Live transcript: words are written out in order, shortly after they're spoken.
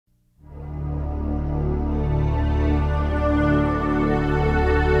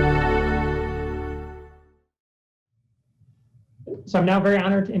So I'm now very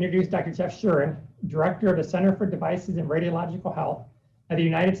honored to introduce Dr. Jeff Shuren, Director of the Center for Devices and Radiological Health at the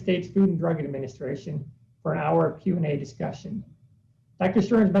United States Food and Drug Administration, for an hour of Q&A discussion. Dr.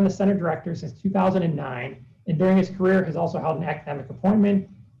 Shuren has been the Center Director since 2009, and during his career has also held an academic appointment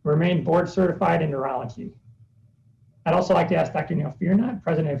and remained board certified in neurology. I'd also like to ask Dr. Neil Fearnot,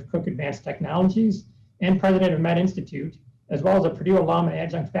 President of Cook Advanced Technologies and President of Med Institute, as well as a Purdue alum and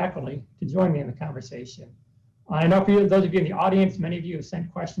adjunct faculty, to join me in the conversation. I know for those of you in the audience, many of you have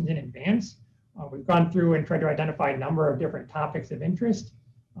sent questions in advance. We've gone through and tried to identify a number of different topics of interest.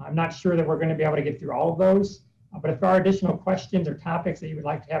 I'm not sure that we're going to be able to get through all of those, but if there are additional questions or topics that you would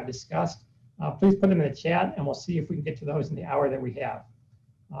like to have discussed, please put them in the chat and we'll see if we can get to those in the hour that we have.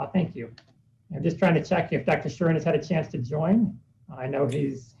 Thank you. I'm just trying to check if Dr. Shuren has had a chance to join. I know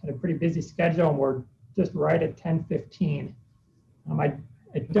he's had a pretty busy schedule and we're just right at 10:15.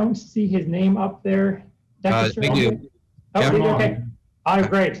 I don't see his name up there. Dr. We do. Oh, okay. Oh,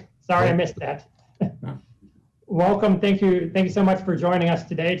 great. Sorry, I missed that. Welcome. Thank you so much for joining us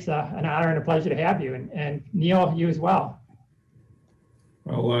today. It's an honor and a pleasure to have you. And Neil, you as well.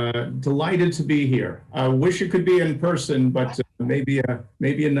 Well, delighted to be here. I wish it could be in person, but maybe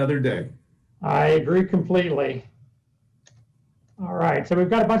another day. I agree completely. All right, so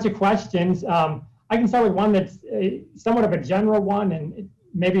we've got a bunch of questions. I can start with one that's somewhat of a general one and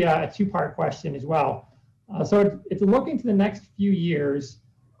maybe a two-part question as well. So it's looking to the next few years.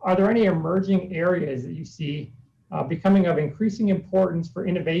 Are there any emerging areas that you see becoming of increasing importance for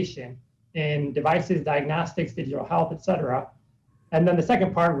innovation in devices, diagnostics, digital health, et cetera? And then the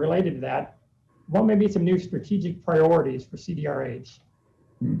second part related to that, what may be some new strategic priorities for CDRH?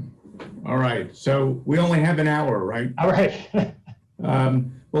 All right, so we only have an hour, right? All right.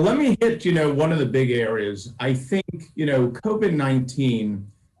 Well, let me hit, one of the big areas. I think, COVID-19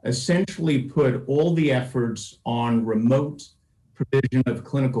 essentially put all the efforts on remote provision of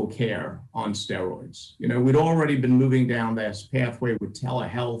clinical care on steroids. We'd already been moving down this pathway with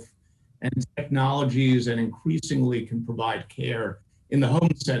telehealth and technologies that increasingly can provide care in the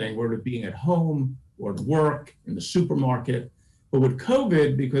home setting, whether it being at home or at work, in the supermarket. But with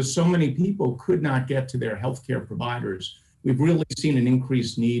COVID, because so many people could not get to their healthcare providers, we've really seen an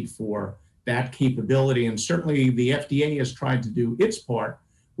increased need for that capability. And certainly the FDA has tried to do its part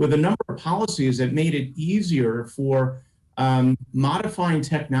with a number of policies that made it easier for modifying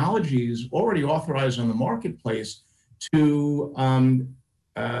technologies already authorized on the marketplace to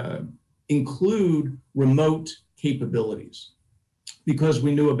include remote capabilities, because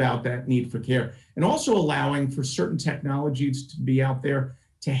we knew about that need for care, and also allowing for certain technologies to be out there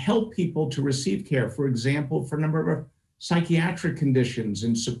to help people to receive care, for example, for a number of psychiatric conditions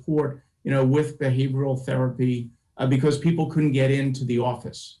and support, with behavioral therapy, because people couldn't get into the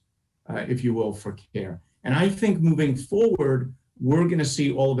office, if you will, for care. And I think moving forward, we're going to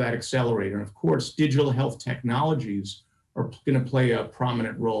see all of that accelerate. And of course, digital health technologies are going to play a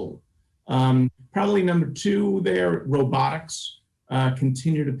prominent role. Probably number two there, robotics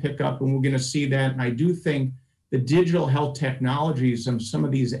continue to pick up, and we're going to see that. And I do think the digital health technologies and some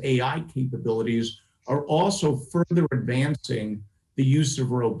of these AI capabilities are also further advancing the use of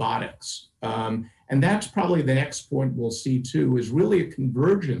robotics. And that's probably the next point we'll see too, is really a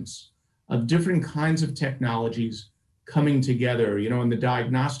convergence of different kinds of technologies coming together. In the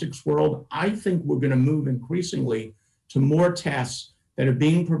diagnostics world, I think we're going to move increasingly to more tests that are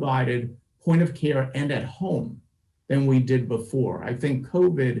being provided point of care and at home than we did before. I think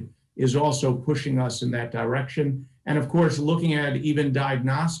COVID is also pushing us in that direction. And of course, looking at even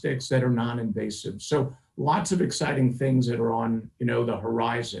diagnostics that are non-invasive. So lots of exciting things that are on, the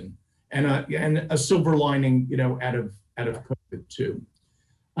horizon, and a silver lining, out of COVID too.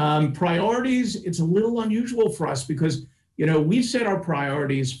 Priorities, it's a little unusual for us because, we set our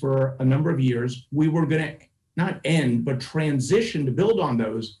priorities for a number of years. We were going to not end, but transition to build on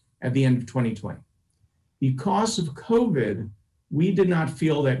those at the end of 2020. Because of COVID, we did not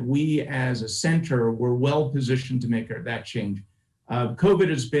feel that we as a center were well positioned to make that change. COVID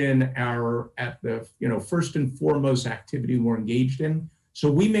has been first and foremost activity we're engaged in. So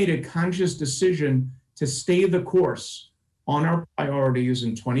we made a conscious decision to stay the course on our priorities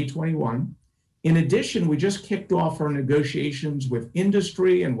in 2021. In addition, we just kicked off our negotiations with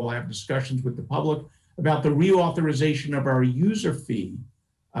industry, and we'll have discussions with the public about the reauthorization of our user fee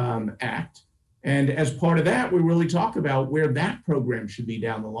act. And as part of that, we really talk about where that program should be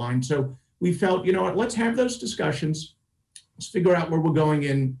down the line. So we felt, let's have those discussions. Let's figure out where we're going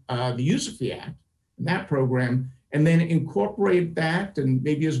in the User Fee Act, and that program, and then incorporate that. And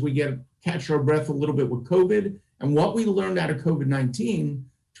maybe as we catch our breath a little bit with COVID and what we learned out of COVID-19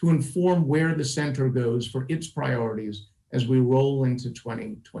 to inform where the center goes for its priorities as we roll into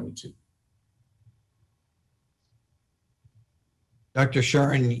 2022. Dr.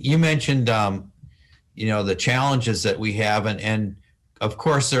 Shuren, you mentioned, the challenges that we have, and of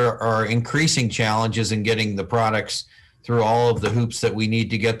course there are increasing challenges in getting the products through all of the hoops that we need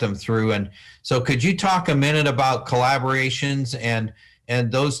to get them through. And so could you talk a minute about collaborations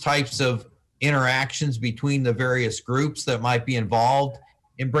and those types of interactions between the various groups that might be involved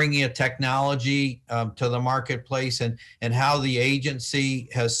in bringing a technology to the marketplace, and how the agency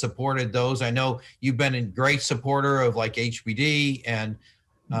has supported those? I know you've been a great supporter of like HBD and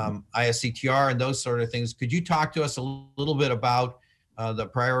ISCTR and those sort of things. Could you talk to us a little bit about the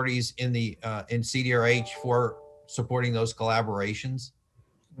priorities in CDRH for supporting those collaborations?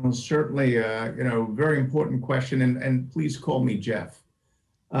 Well, certainly, very important question, and please call me Jeff.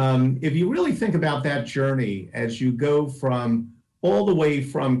 If you really think about that journey as you go from all the way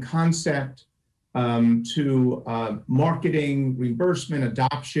from concept to marketing, reimbursement,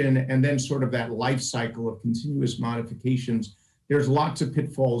 adoption, and then sort of that life cycle of continuous modifications, there's lots of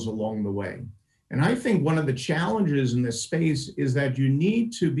pitfalls along the way. And I think one of the challenges in this space is that you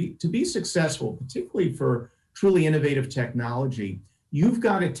need to be successful, particularly for truly innovative technology, you've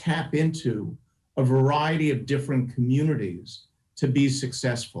got to tap into a variety of different communities to be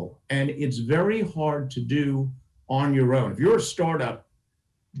successful. And it's very hard to do on your own. If you're a startup,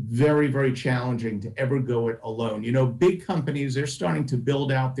 very, very challenging to ever go it alone. Big companies, they're starting to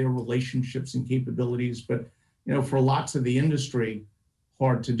build out their relationships and capabilities, but for lots of the industry,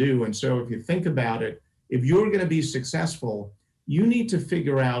 hard to do. And so if you think about it, if you're going to be successful, you need to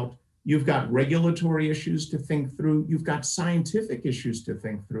figure out, you've got regulatory issues to think through, you've got scientific issues to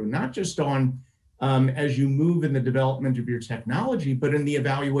think through, not just on as you move in the development of your technology, but in the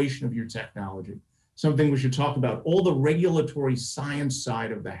evaluation of your technology. Something we should talk about, all the regulatory science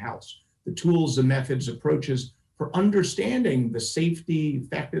side of the house, the tools, the methods, approaches for understanding the safety,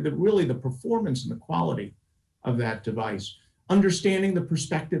 effective, really the performance and the quality of that device. Understanding the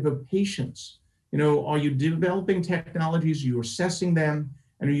perspective of patients. Are you developing technologies, are you assessing them,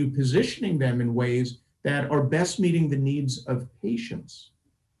 and are you positioning them in ways that are best meeting the needs of patients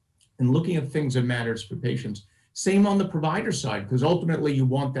and looking at things that matters for patients? Same on the provider side, because ultimately you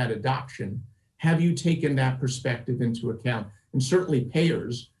want that adoption. Have you taken that perspective into account? And certainly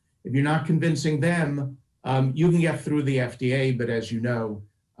payers, if you're not convincing them, you can get through the FDA, but as you know,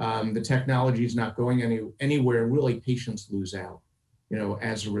 the technology is not going anywhere. Really, patients lose out,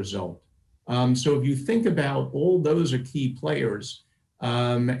 as a result. So if you think about all those are key players,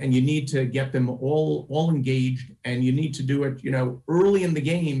 and you need to get them all engaged, and you need to do it, early in the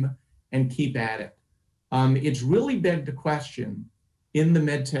game and keep at it. It's really begged the question in the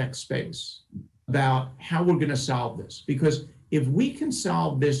medtech space about how we're going to solve this, because if we can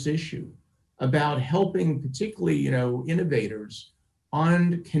solve this issue about helping particularly, innovators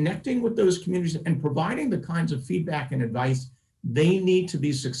on connecting with those communities and providing the kinds of feedback and advice they need to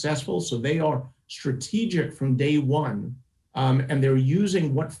be successful, so they are strategic from day one, and they're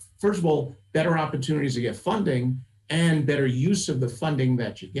using first of all, better opportunities to get funding and better use of the funding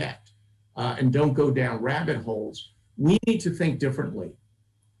that you get, and don't go down rabbit holes. We need to think differently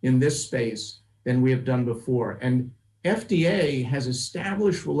in this space than we have done before. And FDA has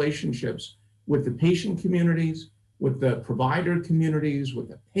established relationships with the patient communities, with the provider communities, with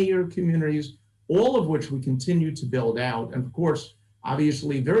the payer communities, all of which we continue to build out. And of course,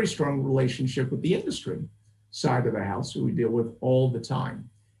 obviously, very strong relationship with the industry side of the house, who we deal with all the time.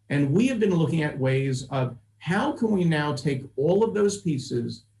 And we have been looking at ways of how can we now take all of those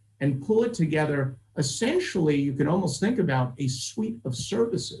pieces and pull it together. Essentially, you can almost think about a suite of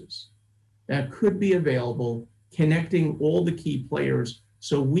services that could be available, connecting all the key players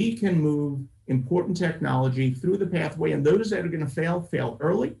so we can move important technology through the pathway, and those that are going to fail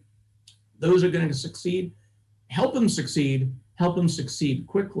early. Those are going to succeed, help them succeed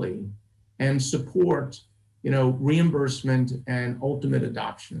quickly, and support, reimbursement and ultimate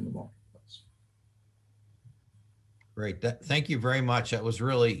adoption in the marketplace. Great. Thank you very much. That was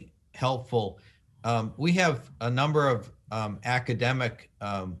really helpful. We have a number of academic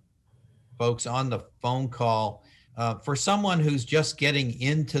folks on the phone call. For someone who's just getting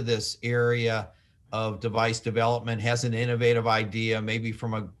into this area of device development, has an innovative idea, maybe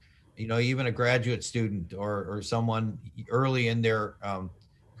from even a graduate student or someone early in their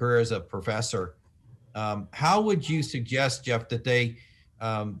career as a professor, how would you suggest, Jeff, that they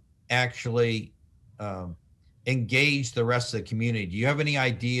actually engage the rest of the community? Do you have any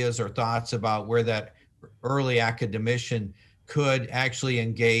ideas or thoughts about where that early academician could actually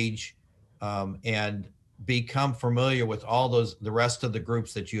engage and become familiar with all the rest of the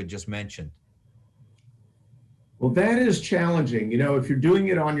groups that you had just mentioned? Well, that is challenging. If you're doing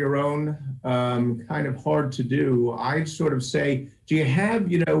it on your own, kind of hard to do. I'd sort of say, do you have,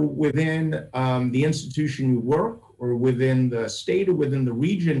 within the institution you work or within the state or within the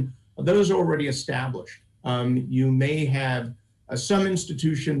region, are those already established? You may have some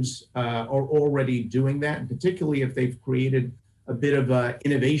institutions are already doing that, and particularly if they've created a bit of an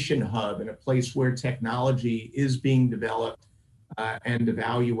innovation hub and a place where technology is being developed and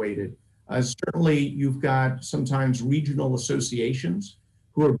evaluated. Certainly, you've got sometimes regional associations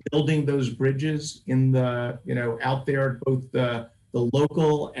who are building those bridges in the, out there at both the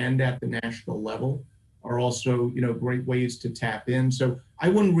local and at the national level are also, great ways to tap in. So I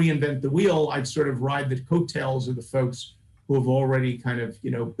wouldn't reinvent the wheel. I'd sort of ride the coattails of the folks who have already kind of,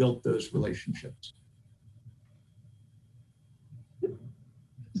 built those relationships.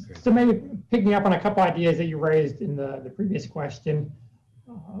 So maybe picking up on a couple ideas that you raised in the previous question,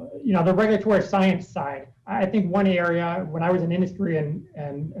 the regulatory science side. I think one area when I was in industry and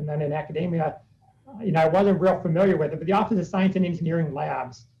then in academia, I wasn't real familiar with it, but the Office of Science and Engineering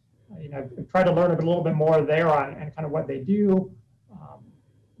Labs, I've tried to learn a little bit more there on and kind of what they do,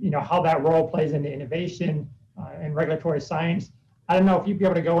 how that role plays into innovation and regulatory science. I don't know if you'd be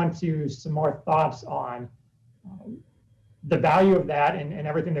able to go into some more thoughts on the value of that and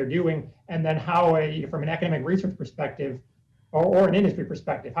everything they're doing, and then how, from an academic research perspective or an industry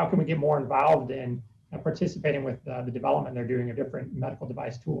perspective, how can we get more involved in participating with the development they're doing of different medical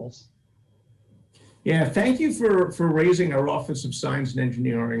device tools? Yeah, thank you for raising our Office of Science and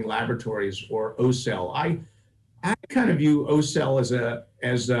Engineering Laboratories, or OSEL. I kind of view OSEL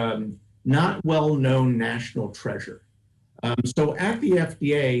as a not well-known national treasure. So at the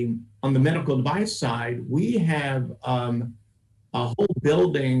FDA, on the medical device side, we have a whole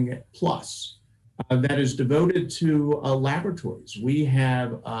building plus that is devoted to laboratories. We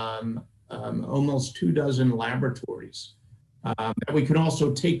have almost 24 laboratories that we can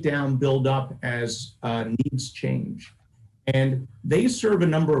also take down, build up as needs change. And they serve a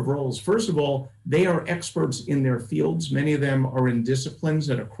number of roles. First of all, they are experts in their fields. Many of them are in disciplines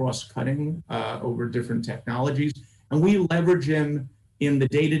that are cross-cutting over different technologies. And we leverage them in the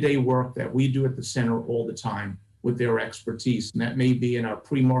day-to-day work that we do at the center all the time with their expertise. And that may be in our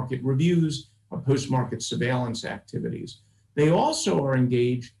pre-market reviews, our post-market surveillance activities. They also are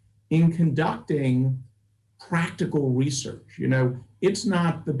engaged in conducting practical research. It's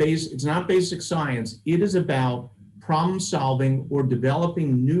not basic science. It is about problem solving or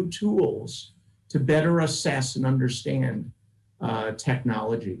developing new tools to better assess and understand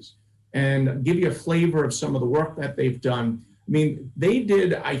technologies. And give you a flavor of some of the work that they've done. I mean, they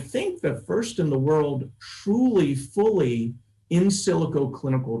did, I think, the first in the world truly fully in silico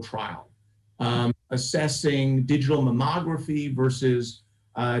clinical trial, assessing digital mammography versus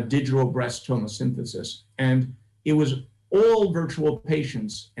digital breast tomosynthesis. And it was all virtual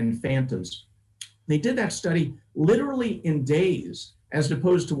patients and phantoms. They did that study literally in days, as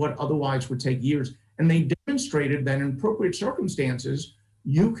opposed to what otherwise would take years. And they demonstrated that in appropriate circumstances,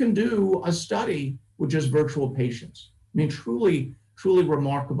 you can do a study with just virtual patients. I mean, truly, truly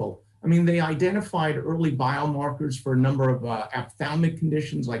remarkable. I mean, they identified early biomarkers for a number of ophthalmic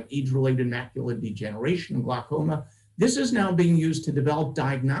conditions like age-related macular degeneration and glaucoma. This is now being used to develop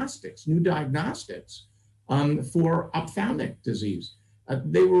diagnostics, new diagnostics for ophthalmic disease.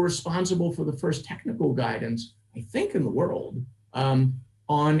 They were responsible for the first technical guidance, I think, in the world on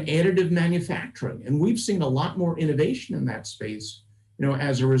additive manufacturing. And we've seen a lot more innovation in that space,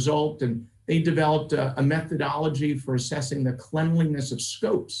 as a result. And they developed a methodology for assessing the cleanliness of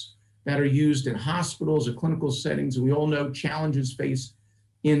scopes that are used in hospitals or clinical settings. We all know challenges faced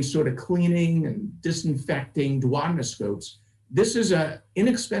in sort of cleaning and disinfecting duodenoscopes. This is an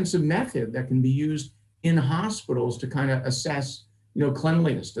inexpensive method that can be used in hospitals to kind of assess,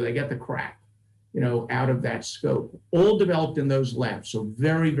 cleanliness. Do they get the crap, out of that scope? All developed in those labs. So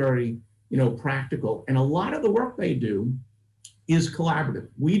very, very, practical. And a lot of the work they do is collaborative.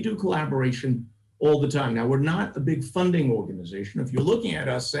 We do collaboration all the time. Now, we're not a big funding organization. If you're looking at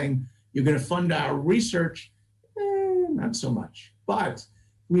us saying you're going to fund our research, not so much. But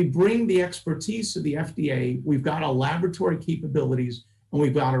we bring the expertise of the FDA. We've got our laboratory capabilities, and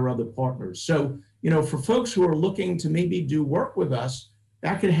we've got our other partners. So, for folks who are looking to maybe do work with us,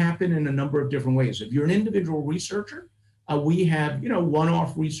 that could happen in a number of different ways. If you're an individual researcher, we have,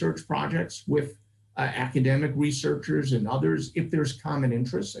 one-off research projects with academic researchers and others if there's common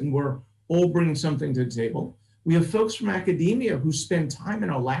interests, and we're all bringing something to the table. We have folks from academia who spend time in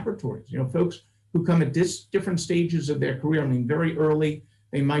our laboratories, folks who come at different stages of their career. I mean, very early,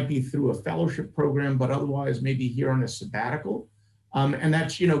 they might be through a fellowship program, but otherwise maybe here on a sabbatical. And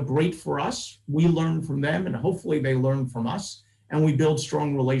that's, great for us. We learn from them, and hopefully they learn from us, and we build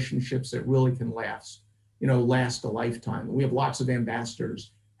strong relationships that really can last a lifetime. We have lots of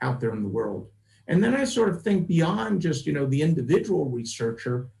ambassadors out there in the world. And then I sort of think beyond just, the individual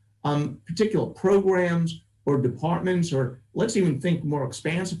researcher, particular programs or departments, or let's even think more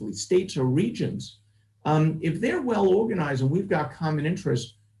expansively, states or regions. If they're well organized and we've got common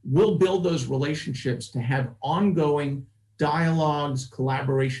interests, we'll build those relationships to have ongoing dialogues,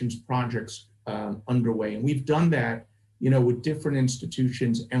 collaborations, projects underway. And we've done that, with different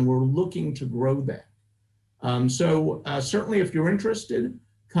institutions, and we're looking to grow that. So certainly if you're interested,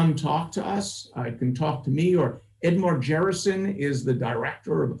 come talk to us. You can talk to me, or Edmar Jerison is the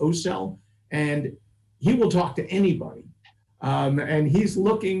director of OCEL, and he will talk to anybody. And he's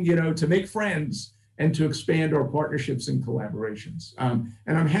looking, to make friends and to expand our partnerships and collaborations. And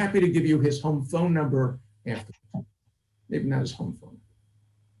I'm happy to give you his home phone number after. Maybe not his home phone.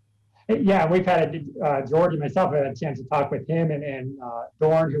 Yeah, we've had George and myself had a chance to talk with him and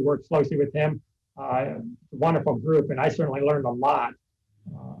Dorn, who works closely with him. Wonderful group, and I certainly learned a lot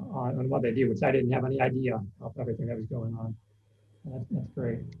on what they do, which I didn't have any idea of everything that was going on. That's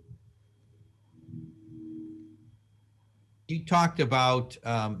great. You talked about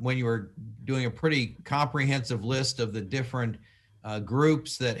when you were doing a pretty comprehensive list of the different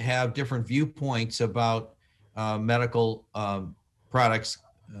groups that have different viewpoints about medical products.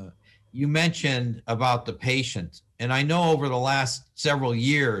 You mentioned about the patient, and I know over the last several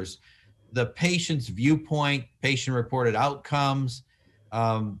years, the patient's viewpoint, patient-reported outcomes,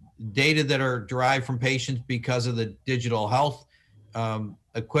 data that are derived from patients because of the digital health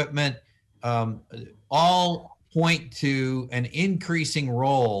equipment, all point to an increasing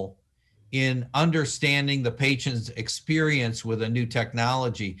role in understanding the patient's experience with a new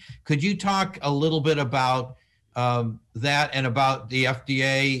technology. Could you talk a little bit about that and about the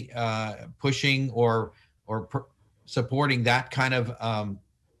FDA pushing or supporting that kind of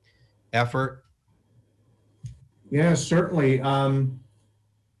effort? Yeah, certainly.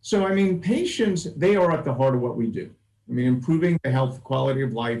 So, patients, they are at the heart of what we do. Improving the health quality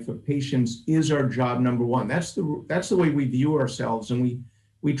of life of patients is our job number one. That's the way we view ourselves. And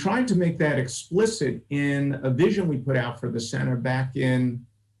we tried to make that explicit in a vision we put out for the center back in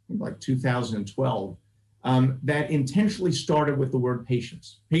like 2012 that intentionally started with the word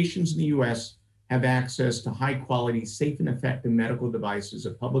patients. Patients in the US have access to high quality, safe and effective medical devices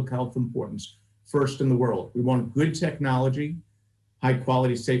of public health importance first in the world. We want good technology, high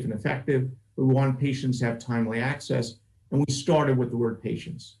quality, safe and effective. We want patients to have timely access. And we started with the word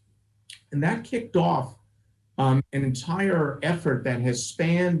patients. And that kicked off an entire effort that has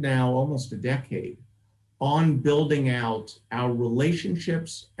spanned now almost a decade on building out our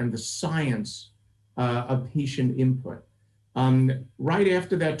relationships and the science of patient input. Right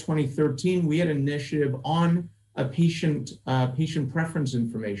after that 2013, we had an initiative on a patient preference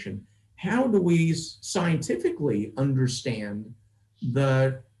information. How do we scientifically understand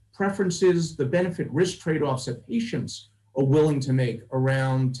the preferences, the benefit risk trade-offs that patients are willing to make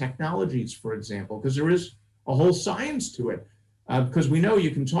around technologies, for example, because there is a whole science to it. Because we know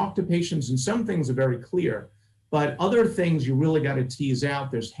you can talk to patients and some things are very clear, but other things you really got to tease out.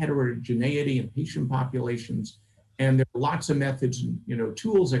 There's heterogeneity in patient populations, and there are lots of methods and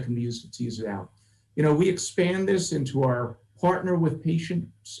tools that can be used to tease it out. We expand this into our Partner with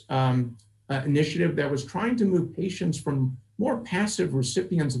Patients initiative that was trying to move patients from more passive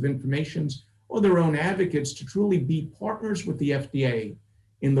recipients of information or their own advocates to truly be partners with the FDA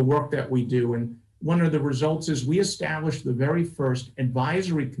in the work that we do. And one of the results is we established the very first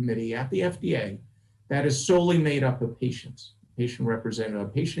advisory committee at the FDA that is solely made up of patients, patient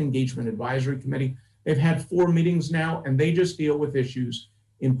representative, patient engagement advisory committee. They've had 4 meetings now, and they just deal with issues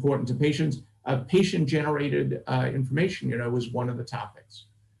important to patients. Patient-generated information, was one of the topics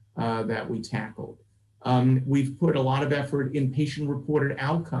that we tackled. We've put a lot of effort in patient-reported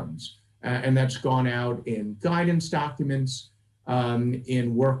outcomes, and that's gone out in guidance documents,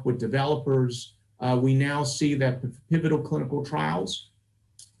 in work with developers. We now see that pivotal clinical trials,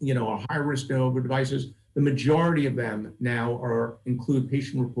 are high-risk de novo devices. The majority of them now include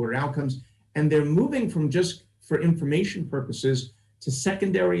patient-reported outcomes, and they're moving from just for information purposes to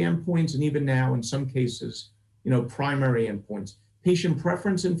secondary endpoints, and even now, in some cases, primary endpoints. Patient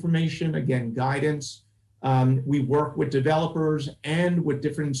preference information, again, guidance. We work with developers and with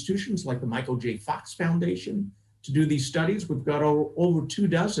different institutions like the Michael J. Fox Foundation to do these studies. We've got over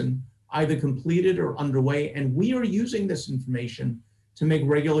 24 either completed or underway, and we are using this information to make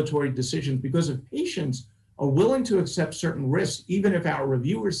regulatory decisions, because if patients are willing to accept certain risks, even if our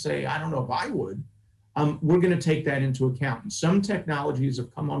reviewers say, I don't know if I would, we're going to take that into account. And some technologies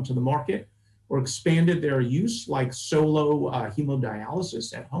have come onto the market or expanded their use, like solo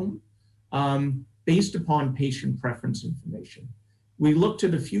hemodialysis at home, based upon patient preference information. We look to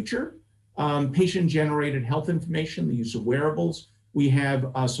the future, patient-generated health information, the use of wearables. We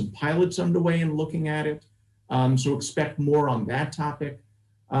have some pilots underway in looking at it, so expect more on that topic.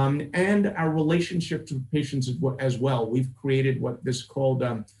 And our relationship to patients as well. We've created what is called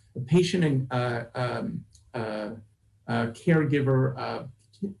a patient and caregiver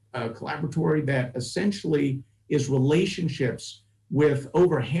collaboratory that essentially is relationships with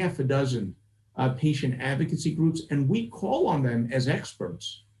over half a dozen patient advocacy groups, and we call on them as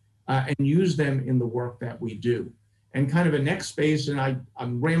experts and use them in the work that we do. And kind of a next phase, and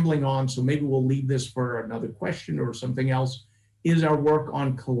I'm rambling on, so maybe we'll leave this for another question or something else, is our work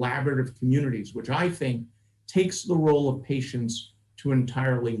on collaborative communities, which I think takes the role of patients to an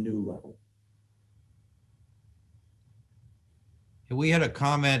entirely new level. We had a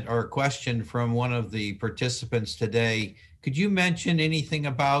comment or a question from one of the participants today. Could you mention anything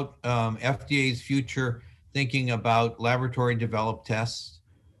about FDA's future thinking about laboratory developed tests?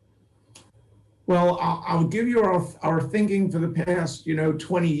 Well, I'll give you our thinking for the past,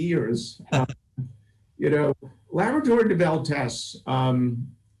 20 years. Laboratory developed tests, and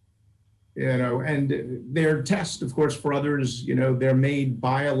they're tests, of course, for others, they're made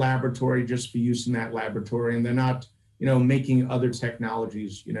by a laboratory just for use in that laboratory, and they're not, making other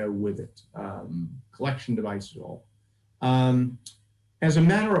technologies, with it, collection devices all. As a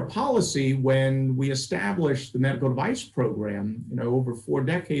matter of policy, when we established the medical device program, over 4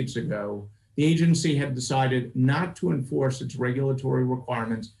 decades ago, the agency had decided not to enforce its regulatory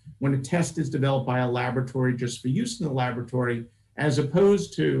requirements when a test is developed by a laboratory just for use in the laboratory, as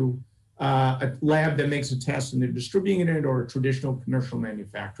opposed to a lab that makes a test and they're distributing it, or a traditional commercial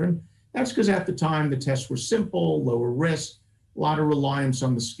manufacturing. That's because at the time the tests were simple, lower risk, a lot of reliance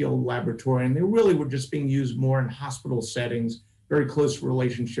on the skilled laboratory, and they really were just being used more in hospital settings, very close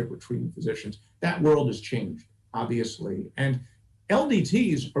relationship with treating physicians. That world has changed, obviously. And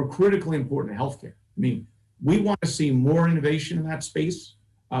LDTs are critically important in healthcare. I mean, we want to see more innovation in that space.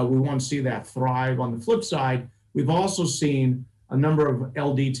 We want to see that thrive. On the flip side, we've also seen a number of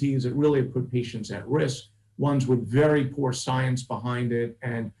LDTs that really have put patients at risk, ones with very poor science behind it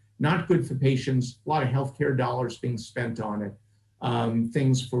and not good for patients, a lot of healthcare dollars being spent on it.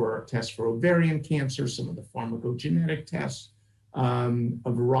 Things for tests for ovarian cancer, some of the pharmacogenetic tests, a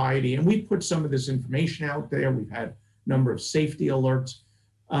variety. And we've put some of this information out there. We've had a number of safety alerts.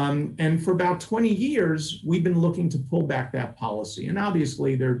 And for about 20 years, we've been looking to pull back that policy. And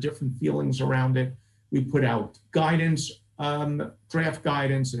obviously, there are different feelings around it. We put out guidance, draft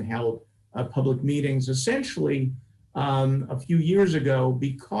guidance, and held public meetings. Essentially, a few years ago,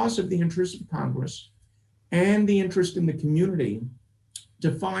 because of the interest of Congress and the interest in the community,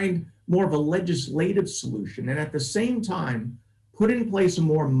 to find more of a legislative solution, and at the same time, put in place a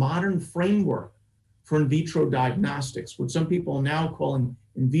more modern framework for in vitro diagnostics, what some people are now calling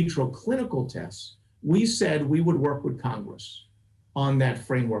in vitro clinical tests. We said we would work with Congress on that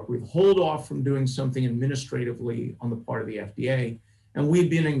framework. We'd hold off from doing something administratively on the part of the FDA. And we've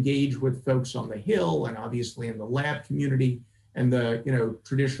been engaged with folks on the Hill and obviously in the lab community and the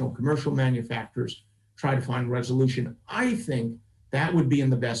traditional commercial manufacturers, try to find resolution. I think that would be in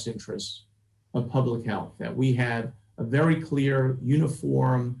the best interest of public health, that we have a very clear,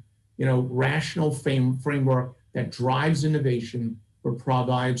 uniform, rational framework that drives innovation or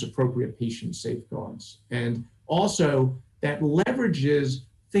provides appropriate patient safeguards. And also that leverages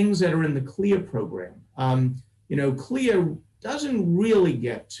things that are in the CLIA program. CLIA doesn't really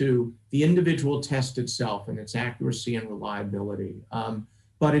get to the individual test itself and its accuracy and reliability.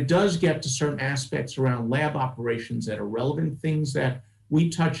 But it does get to certain aspects around lab operations that are relevant, things that we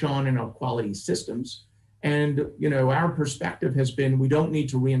touch on in our quality systems. And our perspective has been, we don't need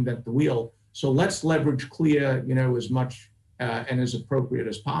to reinvent the wheel. So let's leverage CLIA, as much and as appropriate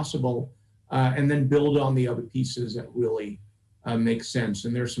as possible, and then build on the other pieces that really make sense.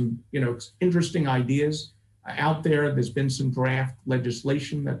 And there's some, interesting ideas out there. There's been some draft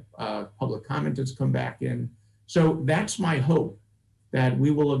legislation that public comment has come back in. So that's my hope, that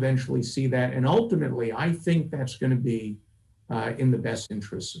we will eventually see that. And ultimately, I think that's going to be in the best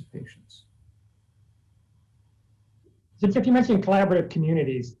interests of patients. So if you mentioned collaborative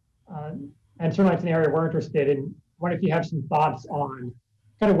communities, and certainly it's an area we're interested in, I wonder if you have some thoughts on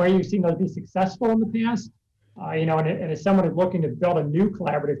kind of where you've seen those be successful in the past, and as someone is looking to build a new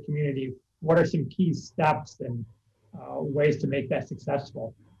collaborative community, what are some key steps and ways to make that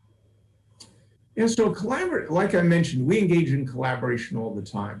successful? Yeah, so like I mentioned, we engage in collaboration all the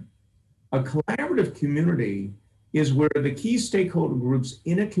time. A collaborative community is where the key stakeholder groups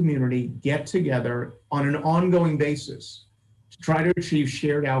in a community get together on an ongoing basis to try to achieve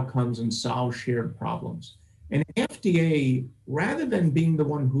shared outcomes and solve shared problems. And FDA, rather than being the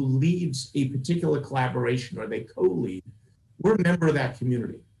one who leads a particular collaboration or they co-lead, we're a member of that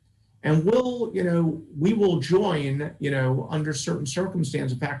community. And we will join, under certain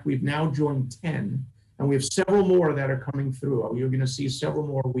circumstances. In fact, we've now joined 10, and we have several more that are coming through. You're going to see several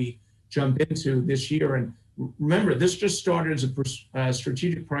more we jump into this year. And remember, this just started as a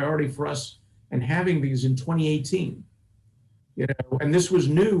strategic priority for us, and having these in 2018, and this was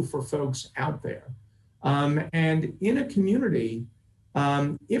new for folks out there. And in a community,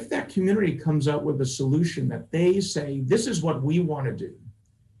 if that community comes up with a solution that they say, this is what we want to do,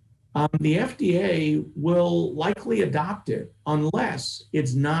 the FDA will likely adopt it unless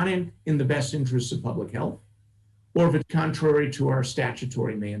it's not in the best interests of public health or if it's contrary to our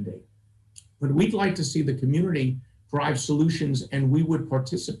statutory mandate. But we'd like to see the community drive solutions, and we would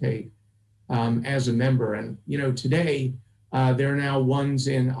participate as a member. And today, there are now ones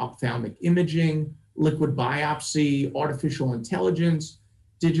in ophthalmic imaging, liquid biopsy, artificial intelligence,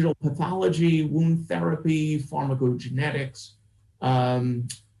 digital pathology, wound therapy, pharmacogenetics,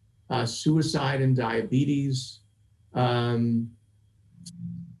 suicide and diabetes. I'm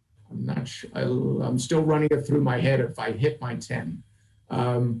not sure, I'm still running it through my head if I hit my 10.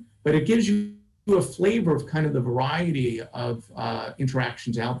 But it gives you a flavor of kind of the variety of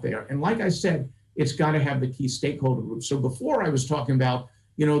interactions out there. And like I said, it's got to have the key stakeholder groups. So before I was talking about,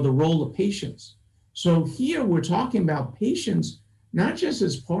 the role of patients. So here we're talking about patients, not just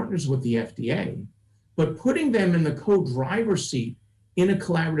as partners with the FDA, but putting them in the co-driver's seat in a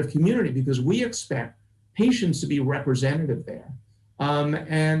collaborative community, because we expect patients to be representative there.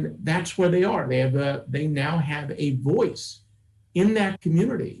 And that's where they are. They now have a voice in that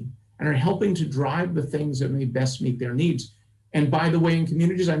community and are helping to drive the things that may best meet their needs. And by the way, in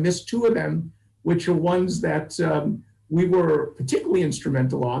communities, I missed 2 of them, which are ones that we were particularly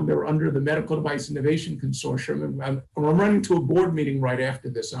instrumental on. They're under the Medical Device Innovation Consortium. And I'm running to a board meeting right after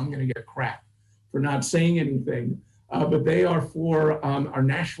this. I'm going to get crap for not saying anything. But they are for our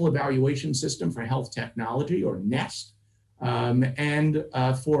National Evaluation System for Health Technology, or NEST, and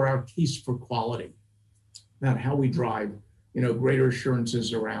for our Case for Quality, about how we drive greater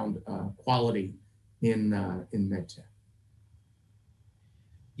assurances around quality in medtech.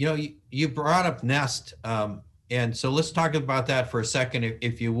 You brought up NEST, and so let's talk about that for a second,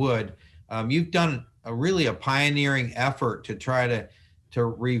 if you would. You've done a pioneering effort to try to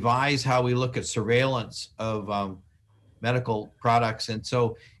revise how we look at surveillance of medical products. And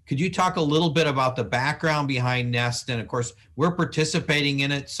so could you talk a little bit about the background behind NEST? And of course, we're participating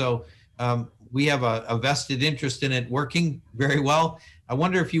in it, so we have a vested interest in it working very well. I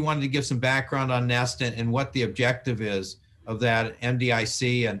wonder if you wanted to give some background on NEST and what the objective is of that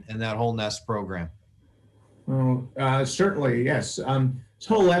MDIC and that whole NEST program. Well, certainly, yes. This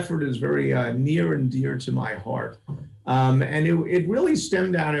whole effort is very near and dear to my heart. And it really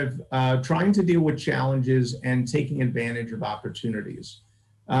stemmed out of trying to deal with challenges and taking advantage of opportunities.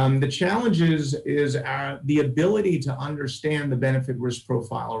 The challenges is the ability to understand the benefit risk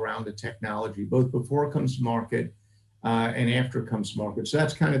profile around the technology, both before it comes to market and after it comes to market. So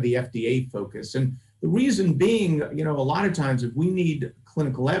that's kind of the FDA focus. And the reason being, a lot of times if we need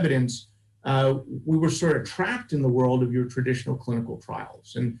clinical evidence, we were sort of trapped in the world of your traditional clinical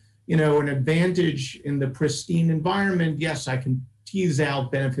trials. And an advantage in the pristine environment, yes, I can tease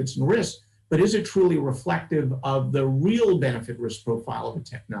out benefits and risks, but is it truly reflective of the real benefit risk profile of a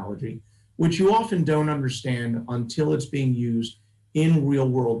technology, which you often don't understand until it's being used in real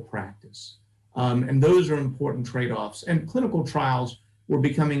world practice. And those are important trade-offs. And clinical trials were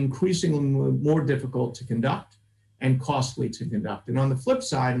becoming increasingly more difficult to conduct and costly to conduct. And on the flip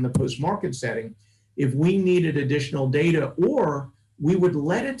side, in the post-market setting, if we needed additional data, or we would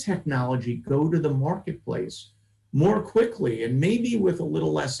let a technology go to the marketplace more quickly and maybe with a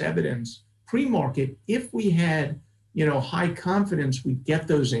little less evidence pre-market, if we had high confidence we'd get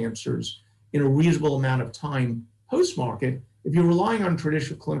those answers in a reasonable amount of time post-market. If you're relying on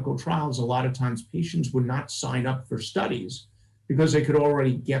traditional clinical trials, a lot of times patients would not sign up for studies because they could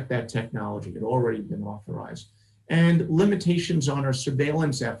already get that technology. It had already been authorized. And limitations on our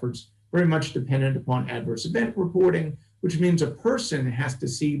surveillance efforts, very much dependent upon adverse event reporting, which means a person has to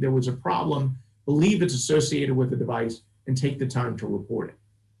see there was a problem, believe it's associated with the device, and take the time to report it.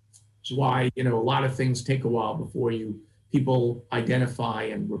 That's why, a lot of things take a while before people identify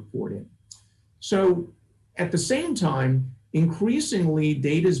and report it. So at the same time, increasingly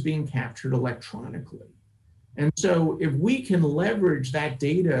data is being captured electronically. And so if we can leverage that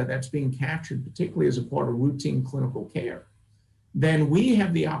data that's being captured, particularly as a part of routine clinical care, then we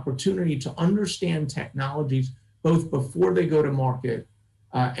have the opportunity to understand technologies both before they go to market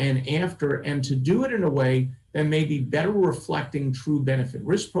and after, and to do it in a way that may be better reflecting true benefit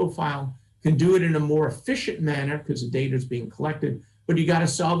risk profile, can do it in a more efficient manner because the data is being collected, but you got to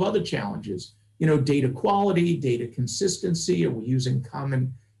solve other challenges. Data quality, data consistency. Are we using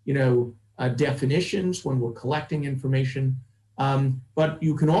common, definitions when we're collecting information? But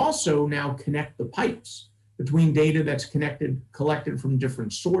you can also now connect the pipes between data that's collected from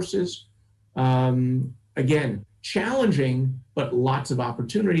different sources. Again, challenging, but lots of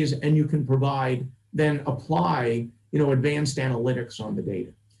opportunities, and you can then apply, advanced analytics on the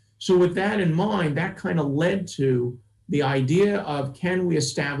data. So with that in mind, that kind of led to the idea of, can we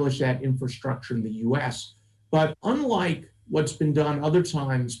establish that infrastructure in the US? But unlike what's been done other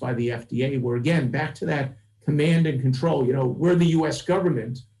times by the FDA, where again, back to that command and control, we're the US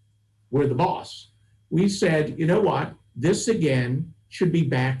government, we're the boss. We said, you know what, this again should be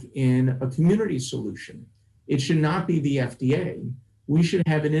back in a community solution. It should not be the FDA. We should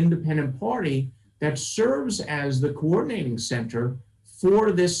have an independent party that serves as the coordinating center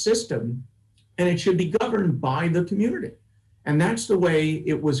for this system, and it should be governed by the community. And that's the way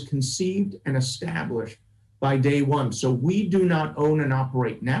it was conceived and established by day one. So we do not own and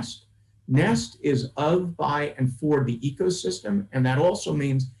operate Nest. Nest is of, by, and for the ecosystem, and that also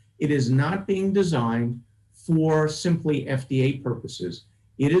means it is not being designed for simply FDA purposes.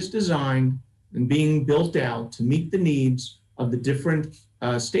 It is designed and being built out to meet the needs of the different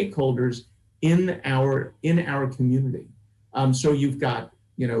stakeholders in our community. So you've got,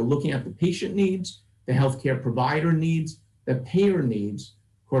 looking at the patient needs, the healthcare provider needs, the payer needs,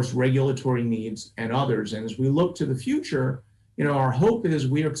 of course, regulatory needs, and others. And as we look to the future, our hope is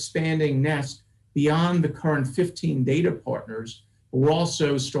we are expanding Nest beyond the current 15 data partners, but we'll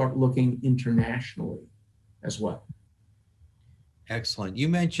also start looking internationally as well. Excellent. You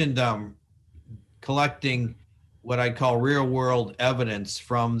mentioned collecting what I call real world evidence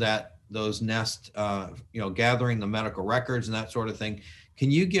from those Nest, gathering the medical records and that sort of thing. Can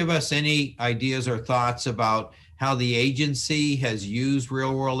you give us any ideas or thoughts about how the agency has used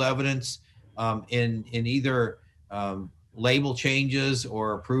real world evidence in either label changes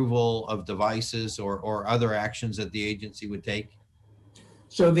or approval of devices or other actions that the agency would take?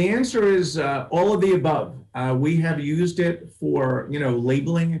 So the answer is all of the above. We have used it for,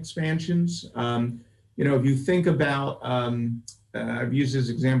 labeling expansions. If you think about, I've used this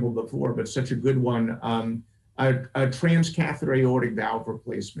example before, but such a good one, a transcatheter aortic valve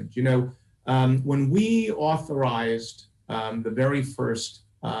replacement. When we authorized the very first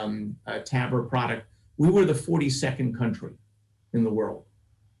TAVR product, we were the 42nd country in the world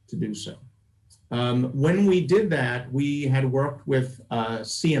to do so. When we did that, we had worked with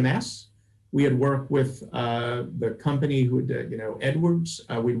CMS. We had worked with the company who did, Edwards.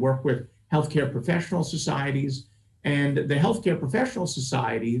 We'd worked with healthcare professional societies, and the healthcare professional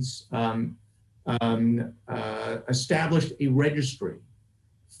societies established a registry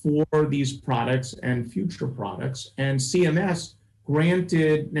for these products and future products, and CMS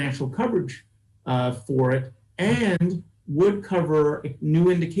granted national coverage for it and would cover new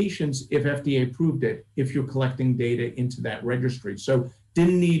indications if FDA approved it, if you're collecting data into that registry. So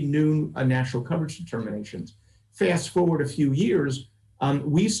didn't need new national coverage determinations. Fast forward a few years,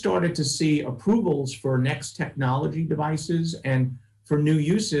 we started to see approvals for next technology devices and for new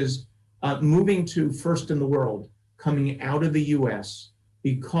uses moving to first in the world, coming out of the US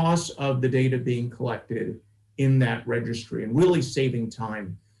because of the data being collected in that registry and really saving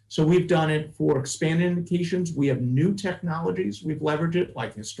time. So we've done it for expanded indications. We have new technologies. We've leveraged it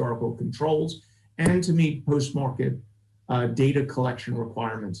like historical controls and to meet post-market data collection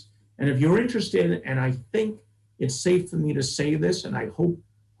requirements. And if you're interested, and I think it's safe for me to say this, and I hope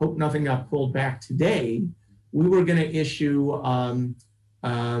nothing got pulled back today, we were going to issue our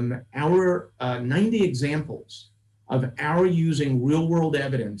 90 examples of our using real-world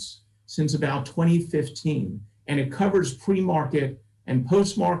evidence since about 2015, and it covers pre-market and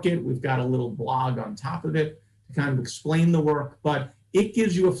post-market. We've got a little blog on top of it to kind of explain the work, but it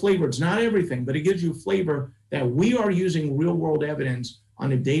gives you a flavor. It's not everything, but it gives you a flavor that we are using real-world evidence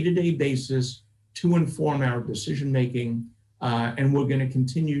on a day-to-day basis to inform our decision-making, and we're going to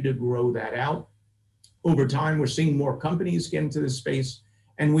continue to grow that out. Over time, we're seeing more companies get into this space,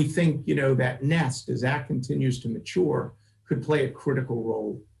 and we think, that Nest, as that continues to mature, could play a critical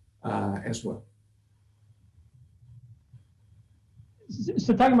role as well.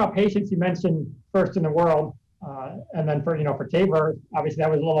 So talking about patients, you mentioned first in the world, and then for TAVR, obviously that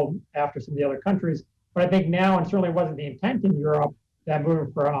was a little after some of the other countries. But I think now, and certainly wasn't the intent in Europe, that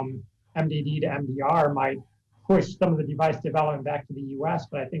moving from MDD to MDR might push some of the device development back to the US,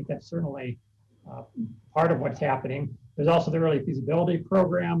 but I think that's certainly part of what's happening. There's also the early feasibility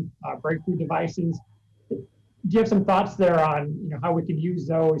program, breakthrough devices. Do you have some thoughts there on how we can use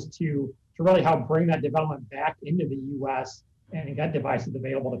those to really help bring that development back into the US and get devices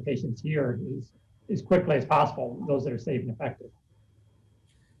available to patients here as quickly as possible, those that are safe and effective?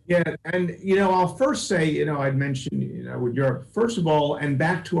 Yeah, and I'll first say, I'd mentioned, with Europe, first of all, and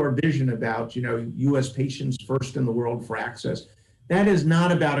back to our vision about, US patients first in the world for access. That is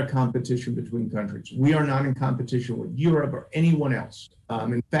not about a competition between countries. We are not in competition with Europe or anyone else.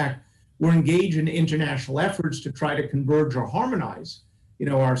 In fact, we're engaged in international efforts to try to converge or harmonize,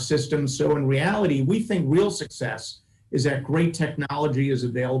 our systems. So in reality, we think real success is that great technology is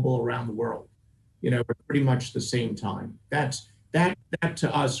available around the world, at pretty much the same time. That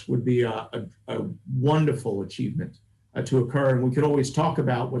to us would be a wonderful achievement to occur. And we could always talk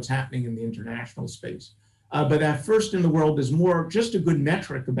about what's happening in the international space. But that first in the world is more just a good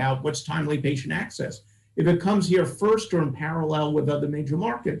metric about what's timely patient access. If it comes here first or in parallel with other major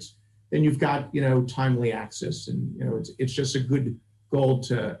markets, then you've got, timely access. And, it's just a good goal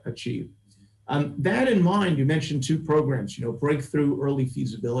to achieve. That in mind, you mentioned two programs, breakthrough early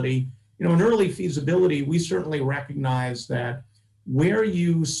feasibility. In early feasibility, we certainly recognize that where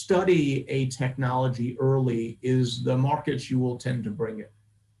you study a technology early is the markets you will tend to bring it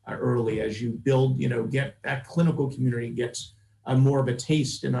early as you build, get that clinical community gets more of a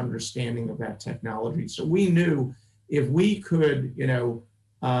taste and understanding of that technology. So we knew if we could,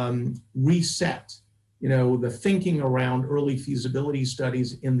 reset, the thinking around early feasibility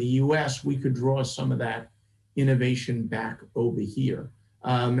studies in the US, we could draw some of that innovation back over here.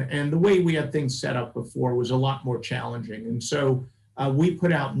 And the way we had things set up before was a lot more challenging. And so we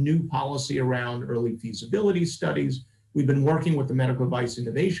put out new policy around early feasibility studies. We've been working with the Medical Device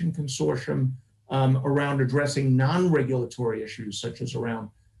Innovation Consortium around addressing non-regulatory issues, such as around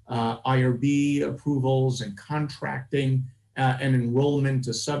IRB approvals and contracting and enrollment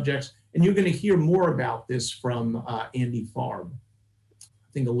to subjects. And you're going to hear more about this from Andy Farb,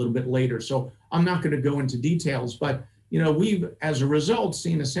 I think a little bit later. So I'm not going to go into details, but we've, as a result,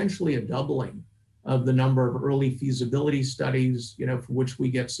 seen essentially a doubling of the number of early feasibility studies, for which we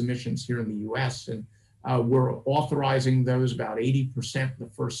get submissions here in the US. And we're authorizing those about 80% the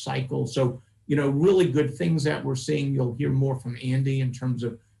first cycle. So, really good things that we're seeing. You'll hear more from Andy in terms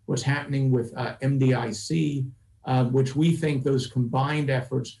of what's happening with MDIC, which we think those combined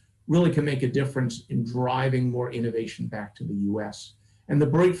efforts really can make a difference in driving more innovation back to the US. And the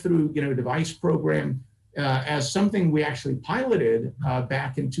breakthrough, device program, as something we actually piloted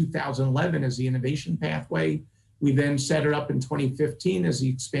back in 2011 as the innovation pathway. We then set it up in 2015 as the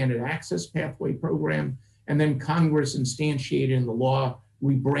expanded access pathway program. And then Congress instantiated in the law,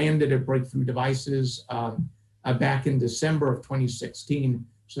 rebranded it breakthrough devices back in December of 2016.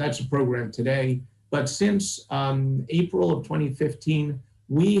 So that's a program today. But since April of 2015,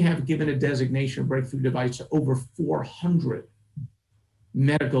 we have given a designation of breakthrough device to over 400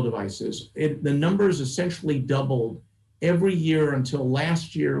 medical devices. The numbers essentially doubled every year until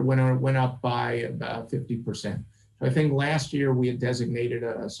last year when it went up by about 50%. So I think last year we had designated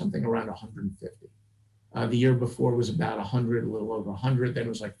something around 150. The year before was about 100, a little over 100. Then it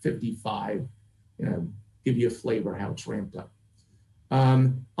was like 55. Give you a flavor how it's ramped up.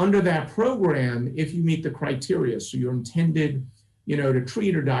 Under that program, if you meet the criteria, so you're intended, to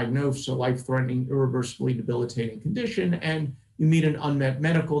treat or diagnose a life-threatening, irreversibly debilitating condition, and you meet an unmet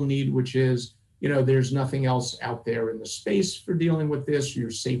medical need, which is, there's nothing else out there in the space for dealing with this, you're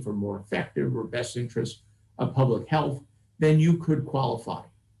safer, more effective, or best interest of public health, then you could qualify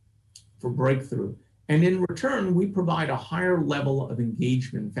for breakthrough. And in return, we provide a higher level of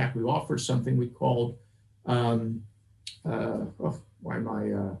engagement. In fact, we offer something we called, I'm blanking.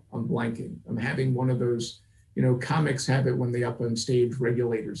 I'm having one of those, comics have it when they up on stage,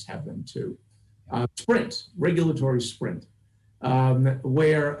 regulators have them too. Sprint, regulatory sprint.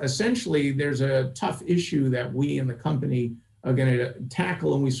 Where essentially there's a tough issue that we in the company are going to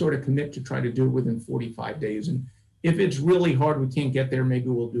tackle, and we sort of commit to try to do it within 45 days. And if it's really hard, we can't get there, maybe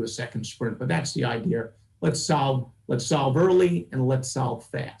we'll do a second sprint, but that's the idea. Let's solve early and let's solve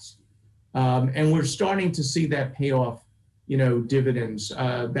fast. And we're starting to see that pay off, dividends.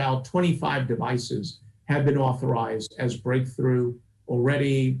 About 25 devices have been authorized as breakthrough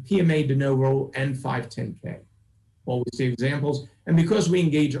already, PMA de novo and 510K. Always see examples. And because we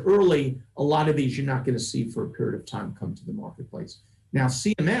engage early, a lot of these you're not going to see for a period of time come to the marketplace. Now,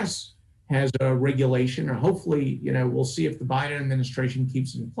 CMS has a regulation, or hopefully, we'll see if the Biden administration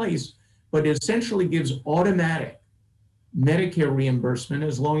keeps it in place, but it essentially gives automatic Medicare reimbursement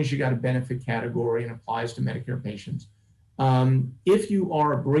as long as you got a benefit category and applies to Medicare patients. If you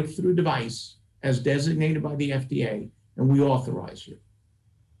are a breakthrough device as designated by the FDA, and we authorize you.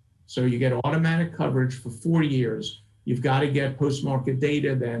 So you get automatic coverage for 4 years. You've got to get post-market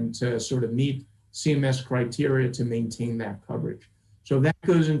data then to sort of meet CMS criteria to maintain that coverage. So that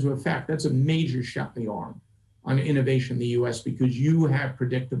goes into effect. That's a major shot in the arm on innovation in the US because you have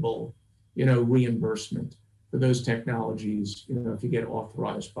predictable, reimbursement for those technologies, if you get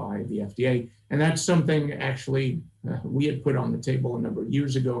authorized by the FDA. And that's something actually we had put on the table a number of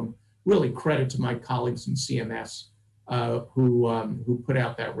years ago. And really credit to my colleagues in CMS who put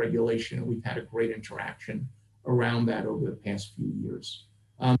out that regulation. And we've had a great interaction around that over the past few years.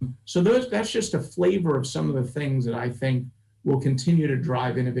 So that's just a flavor of some of the things that I think will continue to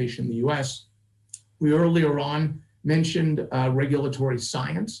drive innovation in the US. We earlier on mentioned regulatory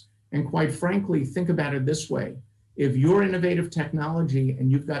science. And quite frankly, think about it this way. If you're innovative technology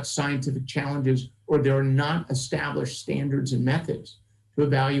and you've got scientific challenges or there are not established standards and methods to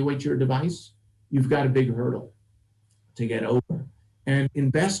evaluate your device, you've got a big hurdle to get over. And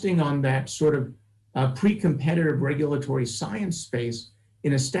investing on that sort of pre-competitive regulatory science space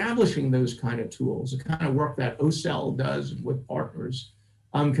in establishing those kind of tools, the kind of work that OCEL does with partners,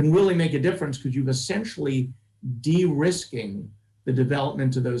 can really make a difference because you've essentially de-risking the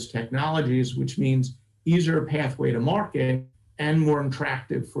development of those technologies, which means easier pathway to market and more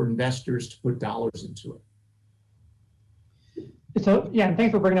attractive for investors to put dollars into it. So, yeah, and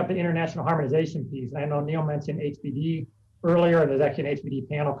thanks for bringing up the international harmonization piece. I know Neil mentioned HBD earlier, and there's actually an HBD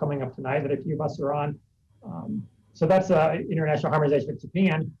panel coming up tonight that a few of us are on. So that's international harmonization with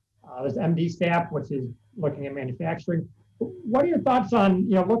Japan. There's MD-STAP, which is looking at manufacturing. What are your thoughts on,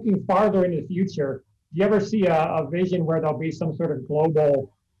 looking farther into the future? Do you ever see a vision where there'll be some sort of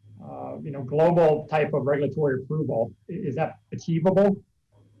global, global type of regulatory approval? Is that achievable?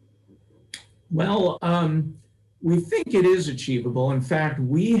 Well, we think it is achievable. In fact,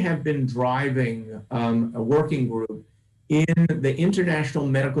 we have been driving a working group in the International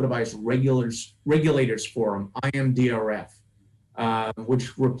Medical Device Regulators Forum, IMDRF,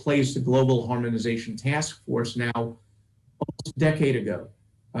 which replaced the Global Harmonization Task Force now almost a decade ago.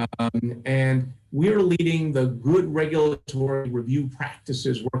 And we're leading the Good Regulatory Review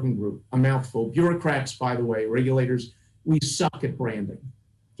Practices Working Group, a mouthful. Bureaucrats, by the way, regulators, we suck at branding,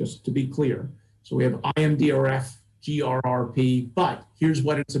 just to be clear. So we have IMDRF, GRRP, but here's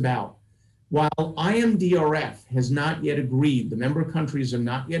what it's about. While IMDRF has not yet agreed, the member countries have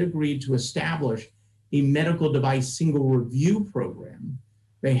not yet agreed to establish a medical device single review program,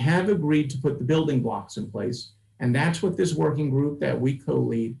 they have agreed to put the building blocks in place. And that's what this working group that we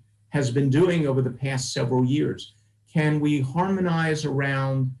co-lead has been doing over the past several years. Can we harmonize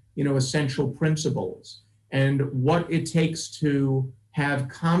around, essential principles and what it takes to have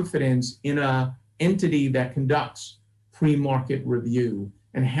confidence in an entity that conducts pre-market review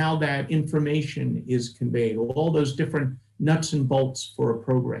and how that information is conveyed, all those different nuts and bolts for a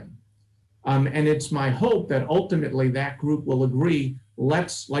program. And it's my hope that ultimately that group will agree, like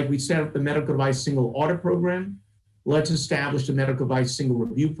we set up the medical device single audit program, let's establish a medical device single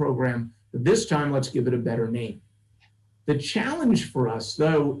review program, but this time let's give it a better name. The challenge for us,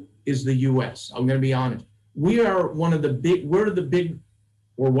 though, is the US. I'm going to be honest. We are one of the big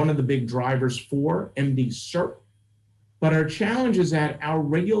drivers for MD CERT, but our challenge is that our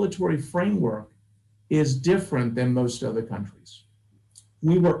regulatory framework is different than most other countries.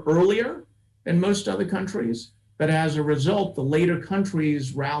 We were earlier than most other countries, but as a result, the later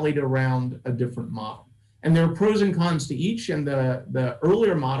countries rallied around a different model. And there are pros and cons to each, and the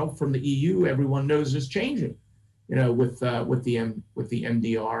earlier model from the EU, everyone knows, is changing, with the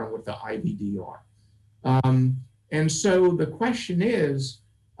MDR and with the IVDR. And so the question is,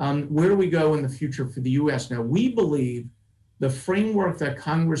 where do we go in the future for the US? Now, we believe the framework that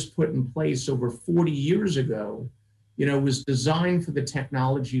Congress put in place over 40 years ago, was designed for the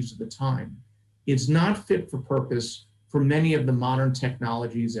technologies of the time. It's not fit for purpose for many of the modern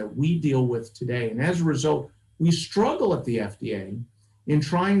technologies that we deal with today. And as a result, we struggle at the FDA in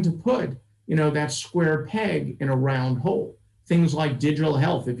trying to put, that square peg in a round hole. Things like digital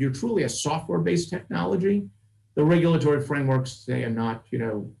health. If you're truly a software-based technology, the regulatory frameworks today are not,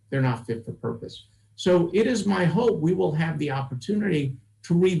 they're not fit for purpose. So it is my hope we will have the opportunity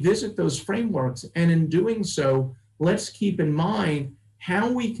to revisit those frameworks. And in doing so, let's keep in mind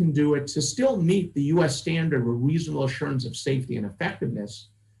how we can do it to still meet the US standard of reasonable assurance of safety and effectiveness,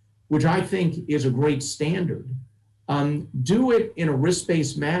 which I think is a great standard. Do it in a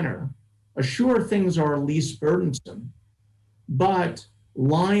risk-based manner, assure things are least burdensome, but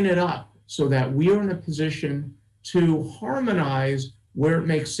line it up so that we are in a position to harmonize where it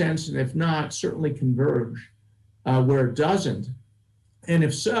makes sense, and if not, certainly converge where it doesn't. And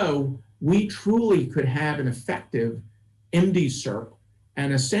if so, we truly could have an effective MD-CERP,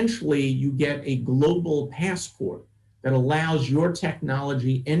 and essentially you get a global passport that allows your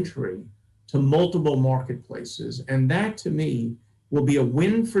technology entry to multiple marketplaces. And that, to me, will be a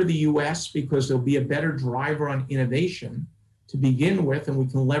win for the US because there'll be a better driver on innovation to begin with, and we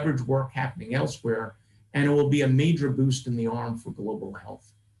can leverage work happening elsewhere. And it will be a major boost in the arm for global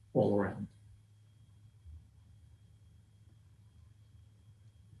health all around.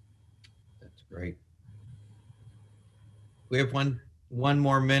 That's great. We have one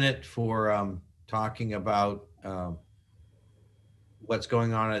more minute for talking about what's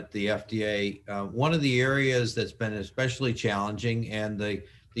going on at the FDA. One of the areas that's been especially challenging, and the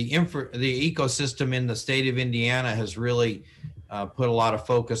ecosystem in the state of Indiana has really put a lot of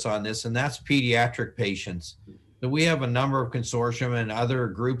focus on this, and that's pediatric patients. So we have a number of consortium and other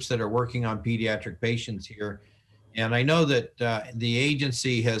groups that are working on pediatric patients here. And I know that the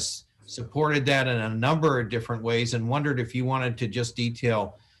agency has supported that in a number of different ways, and wondered if you wanted to just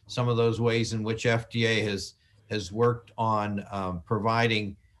detail some of those ways in which FDA has worked on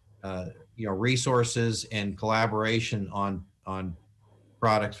providing resources and collaboration on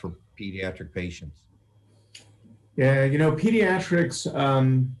products for pediatric patients. Yeah, pediatrics,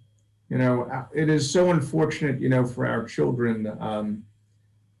 it is so unfortunate, for our children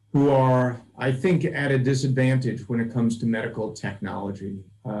who are, I think, at a disadvantage when it comes to medical technology,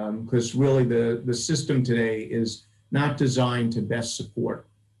 because really the system today is not designed to best support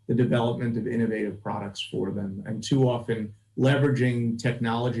the development of innovative products for them, and too often leveraging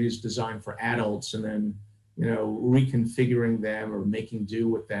technologies designed for adults and then, reconfiguring them or making do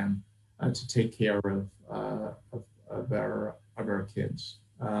with them to take care of our kids.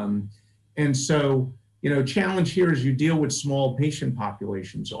 And so, challenge here is you deal with small patient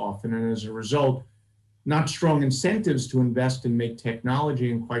populations often, and as a result, not strong incentives to invest and make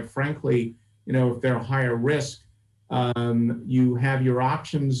technology. And quite frankly, if they're higher risk, you have your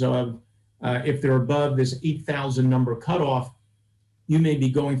options of, if they're above this 8,000 number cutoff, you may be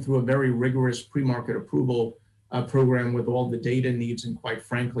going through a very rigorous pre-market approval program with all the data needs, and quite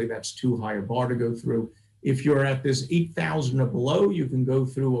frankly, that's too high a bar to go through. If you're at this 8,000 or below, you can go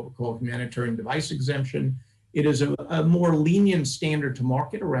through what we call humanitarian device exemption. It is a more lenient standard to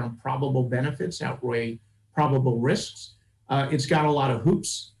market around probable benefits outweigh probable risks. It's got a lot of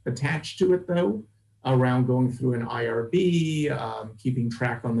hoops attached to it, though, around going through an IRB, keeping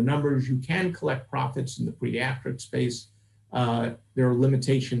track on the numbers. You can collect profits in the pediatric space. There are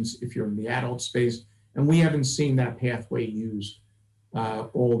limitations if you're in the adult space, and we haven't seen that pathway used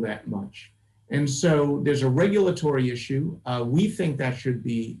all that much. And so there's a regulatory issue. We think that should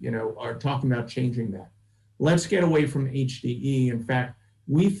be, are talking about changing that. Let's get away from HDE. In fact,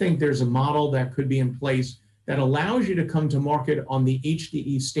 we think there's a model that could be in place that allows you to come to market on the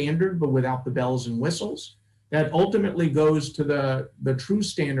HDE standard, but without the bells and whistles. That ultimately goes to the true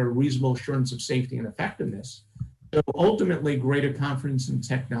standard, reasonable assurance of safety and effectiveness. So ultimately, greater confidence in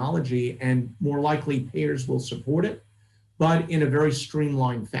technology, and more likely payers will support it, but in a very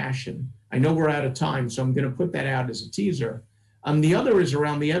streamlined fashion. I know we're out of time, so I'm going to put that out as a teaser. The other is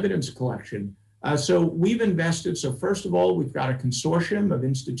around the evidence collection. So we've invested. So first of all, we've got a consortium of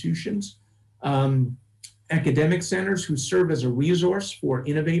institutions, academic centers who serve as a resource for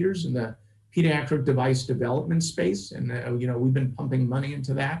innovators in the pediatric device development space. And, we've been pumping money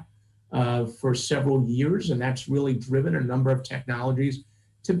into that for several years, and that's really driven a number of technologies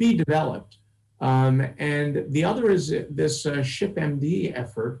to be developed. And the other is this ShipMD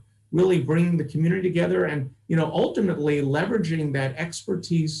effort, really bringing the community together and, ultimately leveraging that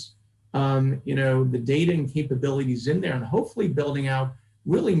expertise, the data and capabilities in there, and hopefully building out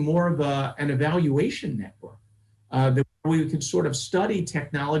really more of an evaluation network that we could sort of study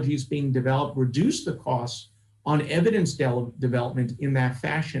technologies being developed, reduce the costs on evidence development in that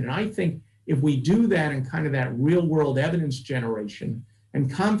fashion. And I think if we do that and kind of that real world evidence generation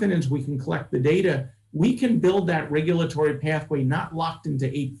and confidence we can collect the data, we can build that regulatory pathway not locked into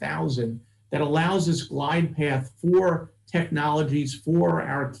 8,000 that allows this glide path for technologies for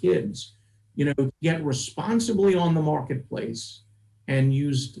our kids, to get responsibly on the marketplace and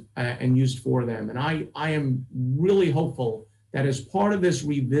used for them. And I am really hopeful that as part of this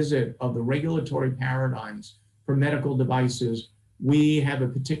revisit of the regulatory paradigms for medical devices, we have a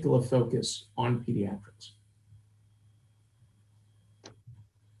particular focus on pediatrics.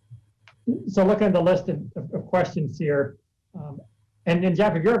 So looking at the list of questions here, and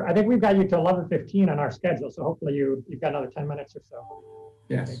Jeff, I think we've got you to 11:15 on our schedule, so hopefully you've got another 10 minutes or so.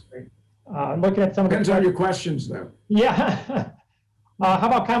 Yes. Okay, great. Looking at some of the... Depends on your questions, though. Yeah. How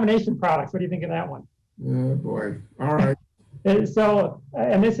about combination products? What do you think of that one? Oh, boy. All right.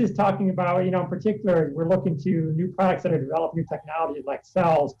 And this is talking about, in particular, we're looking to new products that are developed, new technologies like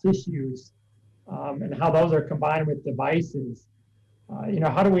cells, tissues, and how those are combined with devices.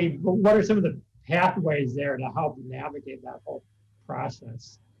 What are some of the pathways there to help navigate that whole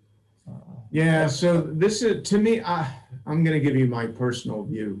process? Yeah, so this is, to me, I'm going to give you my personal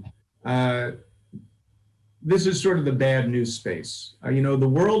view. This is sort of the bad news space. The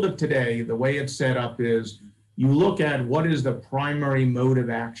world of today, the way it's set up is you look at what is the primary mode of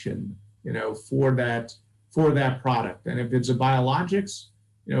action, for that product. And if it's a biologics,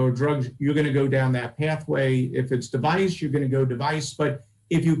 drugs, you're going to go down that pathway. If it's device, you're going to go device. But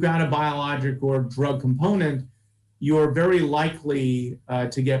if you've got a biologic or drug component, you're very likely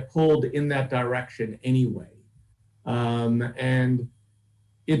to get pulled in that direction anyway. And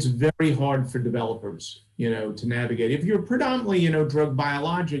it's very hard for developers, to navigate. If you're predominantly, drug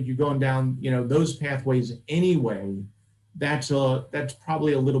biologic, you're going down, those pathways anyway, that's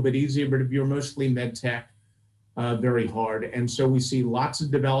probably a little bit easier. But if you're mostly med tech, very hard. And so we see lots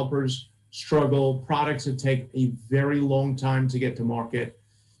of developers struggle, products that take a very long time to get to market,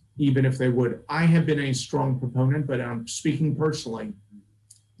 even if they would. I have been a strong proponent, but I'm speaking personally,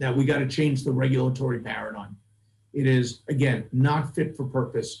 that we got to change the regulatory paradigm. It is, again, not fit for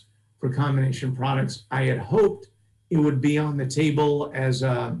purpose for combination products. I had hoped it would be on the table as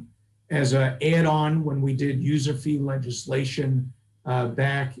a add-on when we did user fee legislation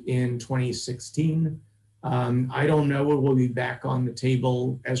back in 2016. I don't know it will be back on the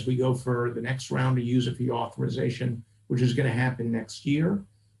table as we go for the next round of user fee authorization, which is going to happen next year.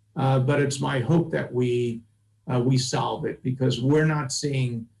 But it's my hope that we solve it, because we're not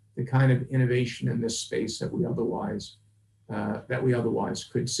seeing the kind of innovation in this space that we otherwise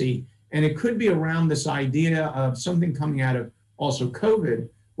could see. And it could be around this idea of something coming out of also COVID,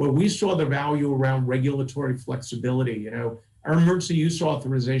 where we saw the value around regulatory flexibility. Our emergency use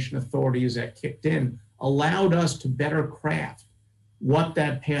authorization authorities that kicked in allowed us to better craft what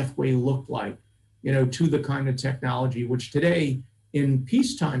that pathway looked like, to the kind of technology, which today in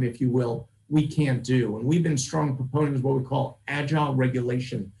peacetime, if you will, we can't do. And we've been strong proponents of what we call agile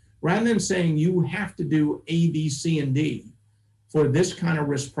regulation. Rather than saying you have to do A, B, C, and D for this kind of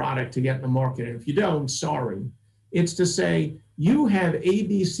risk product to get in the market, and if you don't, sorry. It's to say you have A,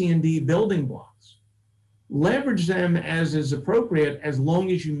 B, C, and D building blocks. Leverage them as is appropriate as long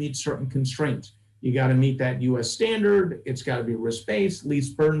as you meet certain constraints. You got to meet that US standard. It's got to be risk-based,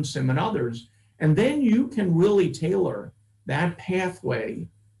 least burdensome, and others. And then you can really tailor that pathway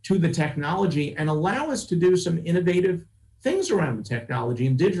to the technology and allow us to do some innovative things around the technology.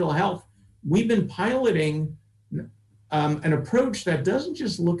 In digital health, we've been piloting an approach that doesn't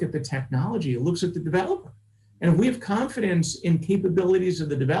just look at the technology, it looks at the developer. And if we have confidence in capabilities of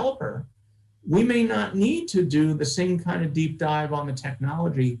the developer, we may not need to do the same kind of deep dive on the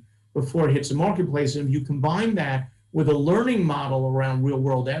technology before it hits the marketplace. And if you combine that with a learning model around real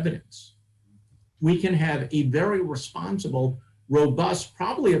world evidence, we can have a very responsible, robust,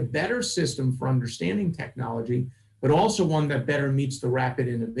 probably a better system for understanding technology, but also one that better meets the rapid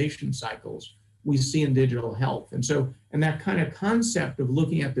innovation cycles we see in digital health. And that kind of concept of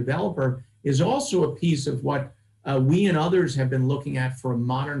looking at developer is also a piece of what we and others have been looking at for a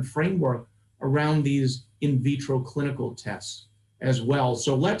modern framework around these in vitro clinical tests as well.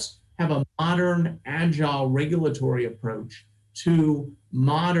 So let's have a modern, agile regulatory approach to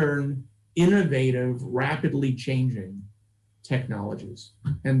modern, innovative, rapidly changing technologies.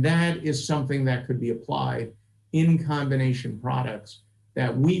 And that is something that could be applied in combination products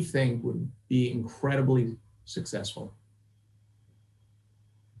that we think would be incredibly successful.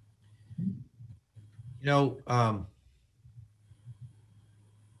 One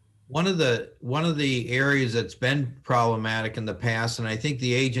of the areas that's been problematic in the past, and I think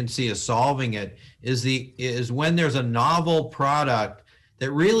the agency is solving it, is when there's a novel product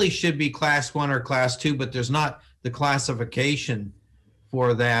that really should be class 1 or class 2, but there's not the classification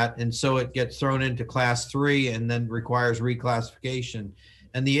for that, and so it gets thrown into class 3 and then requires reclassification.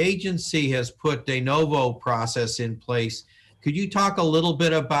 And the agency has put de novo process in place. Could you talk a little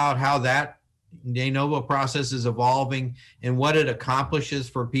bit about how that de novo process is evolving and what it accomplishes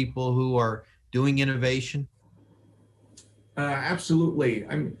for people who are doing innovation? Absolutely.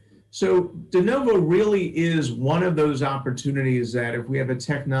 So de novo really is one of those opportunities that if we have a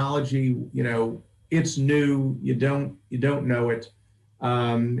technology, it's new, you don't know it.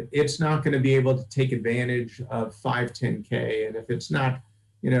 It's not going to be able to take advantage of 510K. And if it's not,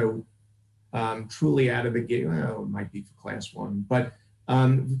 truly out of the gate, well, it might be for class 1, but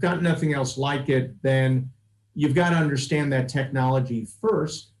If you've got nothing else like it, then you've got to understand that technology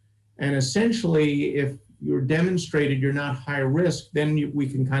first. And essentially, if you're demonstrated you're not high risk, then we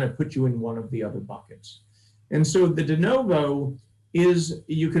can kind of put you in one of the other buckets. And so the de novo is,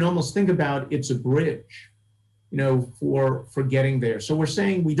 you can almost think about it's a bridge, for getting there. So we're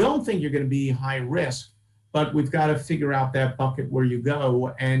saying we don't think you're going to be high risk, but we've got to figure out that bucket where you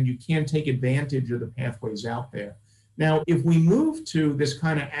go, and you can't take advantage of the pathways out there. Now, if we move to this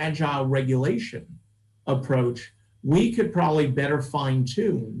kind of agile regulation approach, we could probably better fine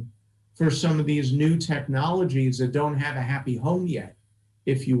tune for some of these new technologies that don't have a happy home yet,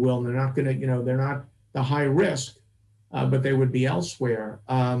 if you will. They're not going to, they're not the high risk, but they would be elsewhere.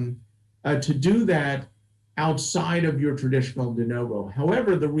 To do that outside of your traditional de novo.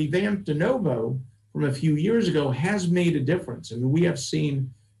 However, the revamped de novo from a few years ago has made a difference. I mean, we have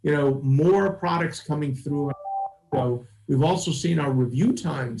seen, more products coming through. So we've also seen our review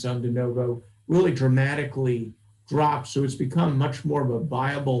times on de novo really dramatically drop. So it's become much more of a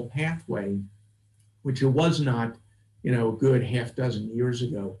viable pathway, which it was not, a good half dozen years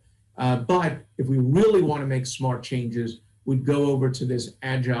ago. But if we really want to make smart changes, we'd go over to this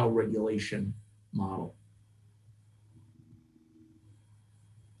agile regulation model.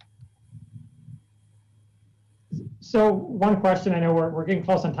 So one question, I know we're getting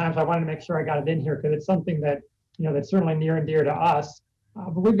close on time, so I wanted to make sure I got it in here because it's something that, that's certainly near and dear to us.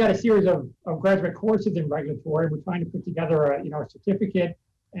 But we've got a series of graduate courses in regulatory. We're trying to put together a certificate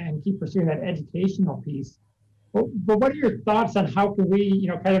and keep pursuing that educational piece. But what are your thoughts on how can we,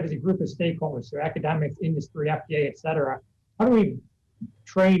 kind of as a group of stakeholders, so academics, industry, FDA, et cetera, how do we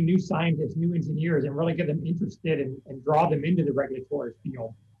train new scientists, new engineers, and really get them interested and draw them into the regulatory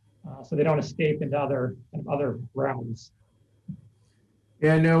field so they don't escape into other realms?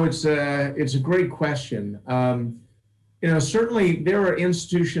 Yeah, no, it's a great question. Certainly there are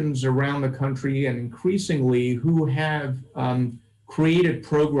institutions around the country and increasingly who have created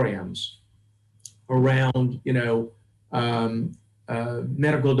programs around,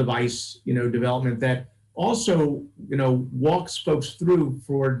 medical device, development that also, walks folks through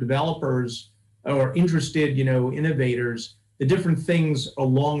for developers or interested, innovators, the different things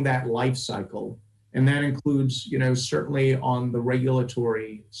along that life cycle. And that includes, certainly on the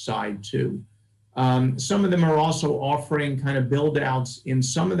regulatory side too. Some of them are also offering kind of build outs in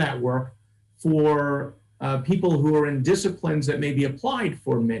some of that work for people who are in disciplines that may be applied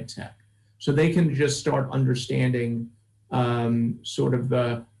for medtech. So they can just start understanding sort of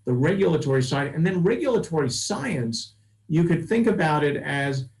the regulatory side. And then regulatory science, you could think about it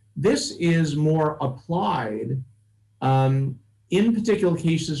as this is more applied in particular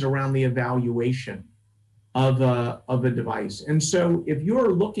cases around the evaluation of a device. And so if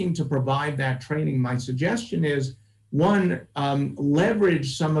you're looking to provide that training, my suggestion is, one,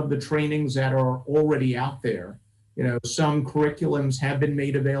 leverage some of the trainings that are already out there. Some curriculums have been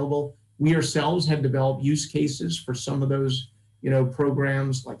made available. We ourselves have developed use cases for some of those,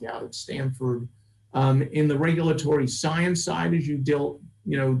 programs like out at Stanford. In the regulatory science side, as you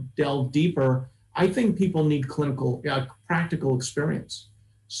delve deeper, I think people need clinical, practical experience.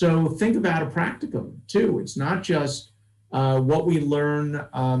 So think about a practicum too. It's not just what we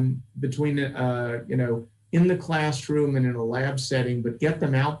learn between, in the classroom and in a lab setting, but get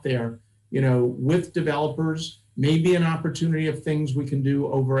them out there, with developers. Maybe an opportunity of things we can do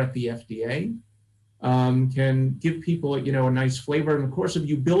over at the FDA can give people, a nice flavor. And of course, if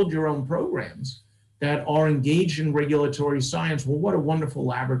you build your own programs that are engaged in regulatory science, well, what a wonderful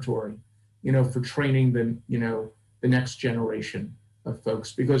laboratory, for training the next generation of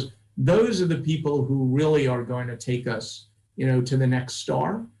folks, because those are the people who really are going to take us, to the next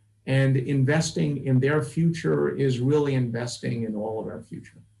star. And investing in their future is really investing in all of our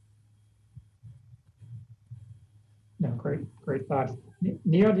future. No, great thoughts.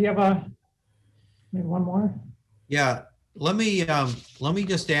 Neil, do you have maybe one more? Yeah, let me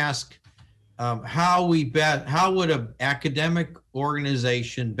just ask, how would an academic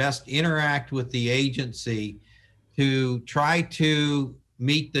organization best interact with the agency to try to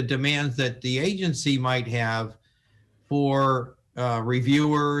meet the demands that the agency might have for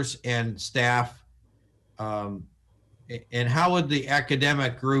reviewers and staff, and how would the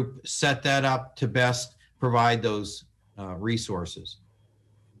academic group set that up to best provide those resources?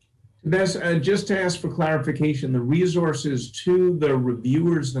 Just to ask for clarification, the resources to the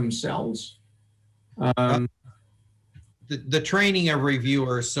reviewers themselves? The training of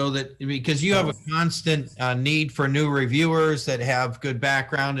reviewers, so that, because you have a constant need for new reviewers that have good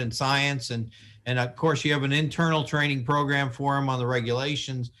background in science, and of course you have an internal training program for them on the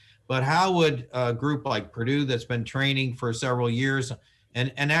regulations, but how would a group like Purdue that's been training for several years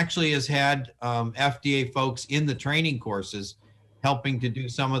and actually has had FDA folks in the training courses helping to do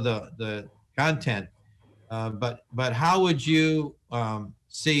some of the content. But how would you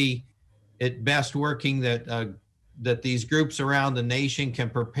see it best working that these groups around the nation can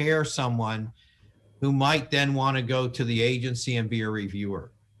prepare someone who might then want to go to the agency and be a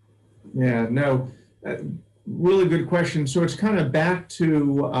reviewer? Yeah, no, really good question. So it's kind of back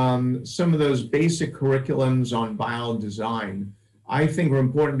to some of those basic curriculums on biodesign, I think are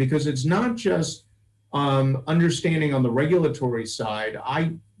important, because it's not just understanding on the regulatory side.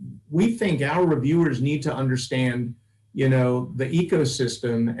 We think our reviewers need to understand, the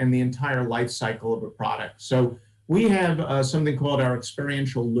ecosystem and the entire life cycle of a product. So we have something called our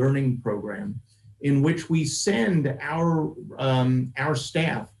experiential learning program, in which we send our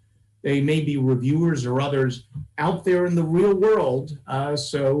staff, they may be reviewers or others, out there in the real world.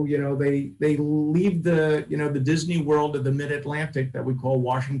 So they leave the Disney World of the Mid-Atlantic that we call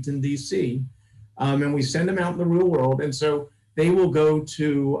Washington, D.C., and we send them out in the real world. And so they will go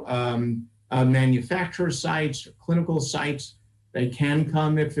to manufacturer sites, or clinical sites. They can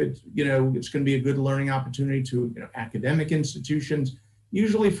come if it's going to be a good learning opportunity to academic institutions,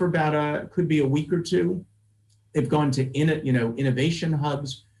 usually for about could be a week or two. They've gone to innovation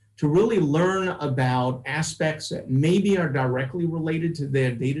hubs to really learn about aspects that maybe are directly related to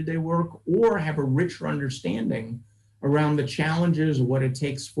their day-to-day work, or have a richer understanding around the challenges of what it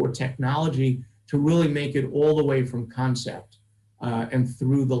takes for technology to really make it all the way from concept and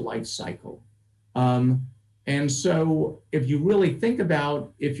through the life cycle. And so if you really think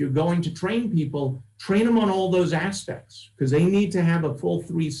about, if you're going to train people, train them on all those aspects, because they need to have a full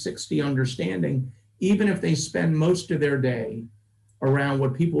 360 understanding, even if they spend most of their day around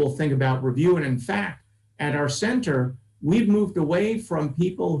what people will think about review. And in fact, at our center, we've moved away from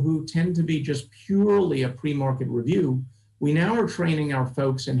people who tend to be just purely a pre-market review. We now are training our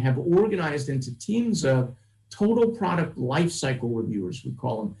folks and have organized into teams of total product lifecycle reviewers, we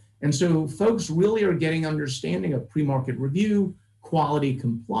call them. And so folks really are getting understanding of pre-market review, quality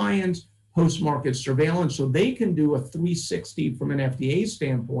compliance, post-market surveillance, so they can do a 360 from an FDA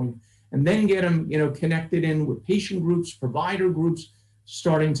standpoint, and then get them connected in with patient groups, provider groups,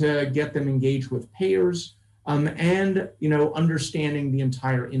 starting to get them engaged with payers, and understanding the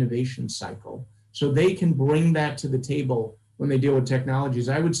entire innovation cycle. So they can bring that to the table when they deal with technologies.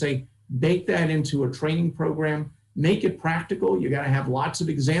 I would say bake that into a training program, make it practical. You got to have lots of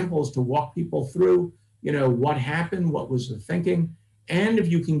examples to walk people through, what happened, what was the thinking. And if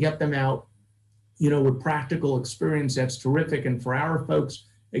you can get them out, with practical experience, that's terrific. And for our folks,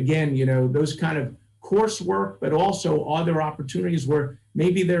 again, those kind of coursework, but also other opportunities where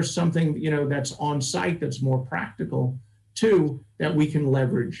maybe there's something, that's on site that's more practical too, that we can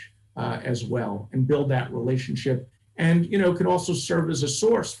leverage as well and build that relationship. And, could also serve as a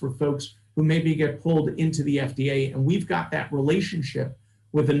source for folks who maybe get pulled into the FDA. And we've got that relationship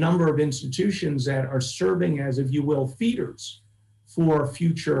with a number of institutions that are serving as, if you will, feeders for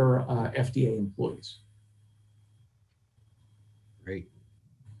future FDA employees. Great.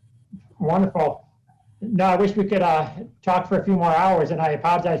 Wonderful. No, I wish we could talk for a few more hours, and I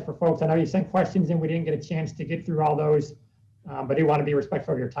apologize for folks. I know you sent questions and we didn't get a chance to get through all those, but I do want to be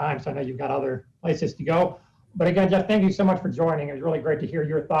respectful of your time. So I know you've got other places to go. But again, Jeff, thank you so much for joining. It was really great to hear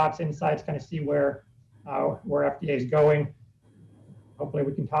your thoughts, insights, kind of see where FDA is going. Hopefully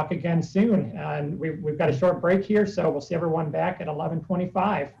we can talk again soon. And we've got a short break here, so we'll see everyone back at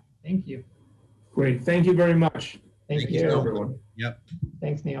 11:25. Thank you. Great. Thank you very much. Thank you. Everyone. Yep.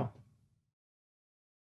 Thanks, Neil.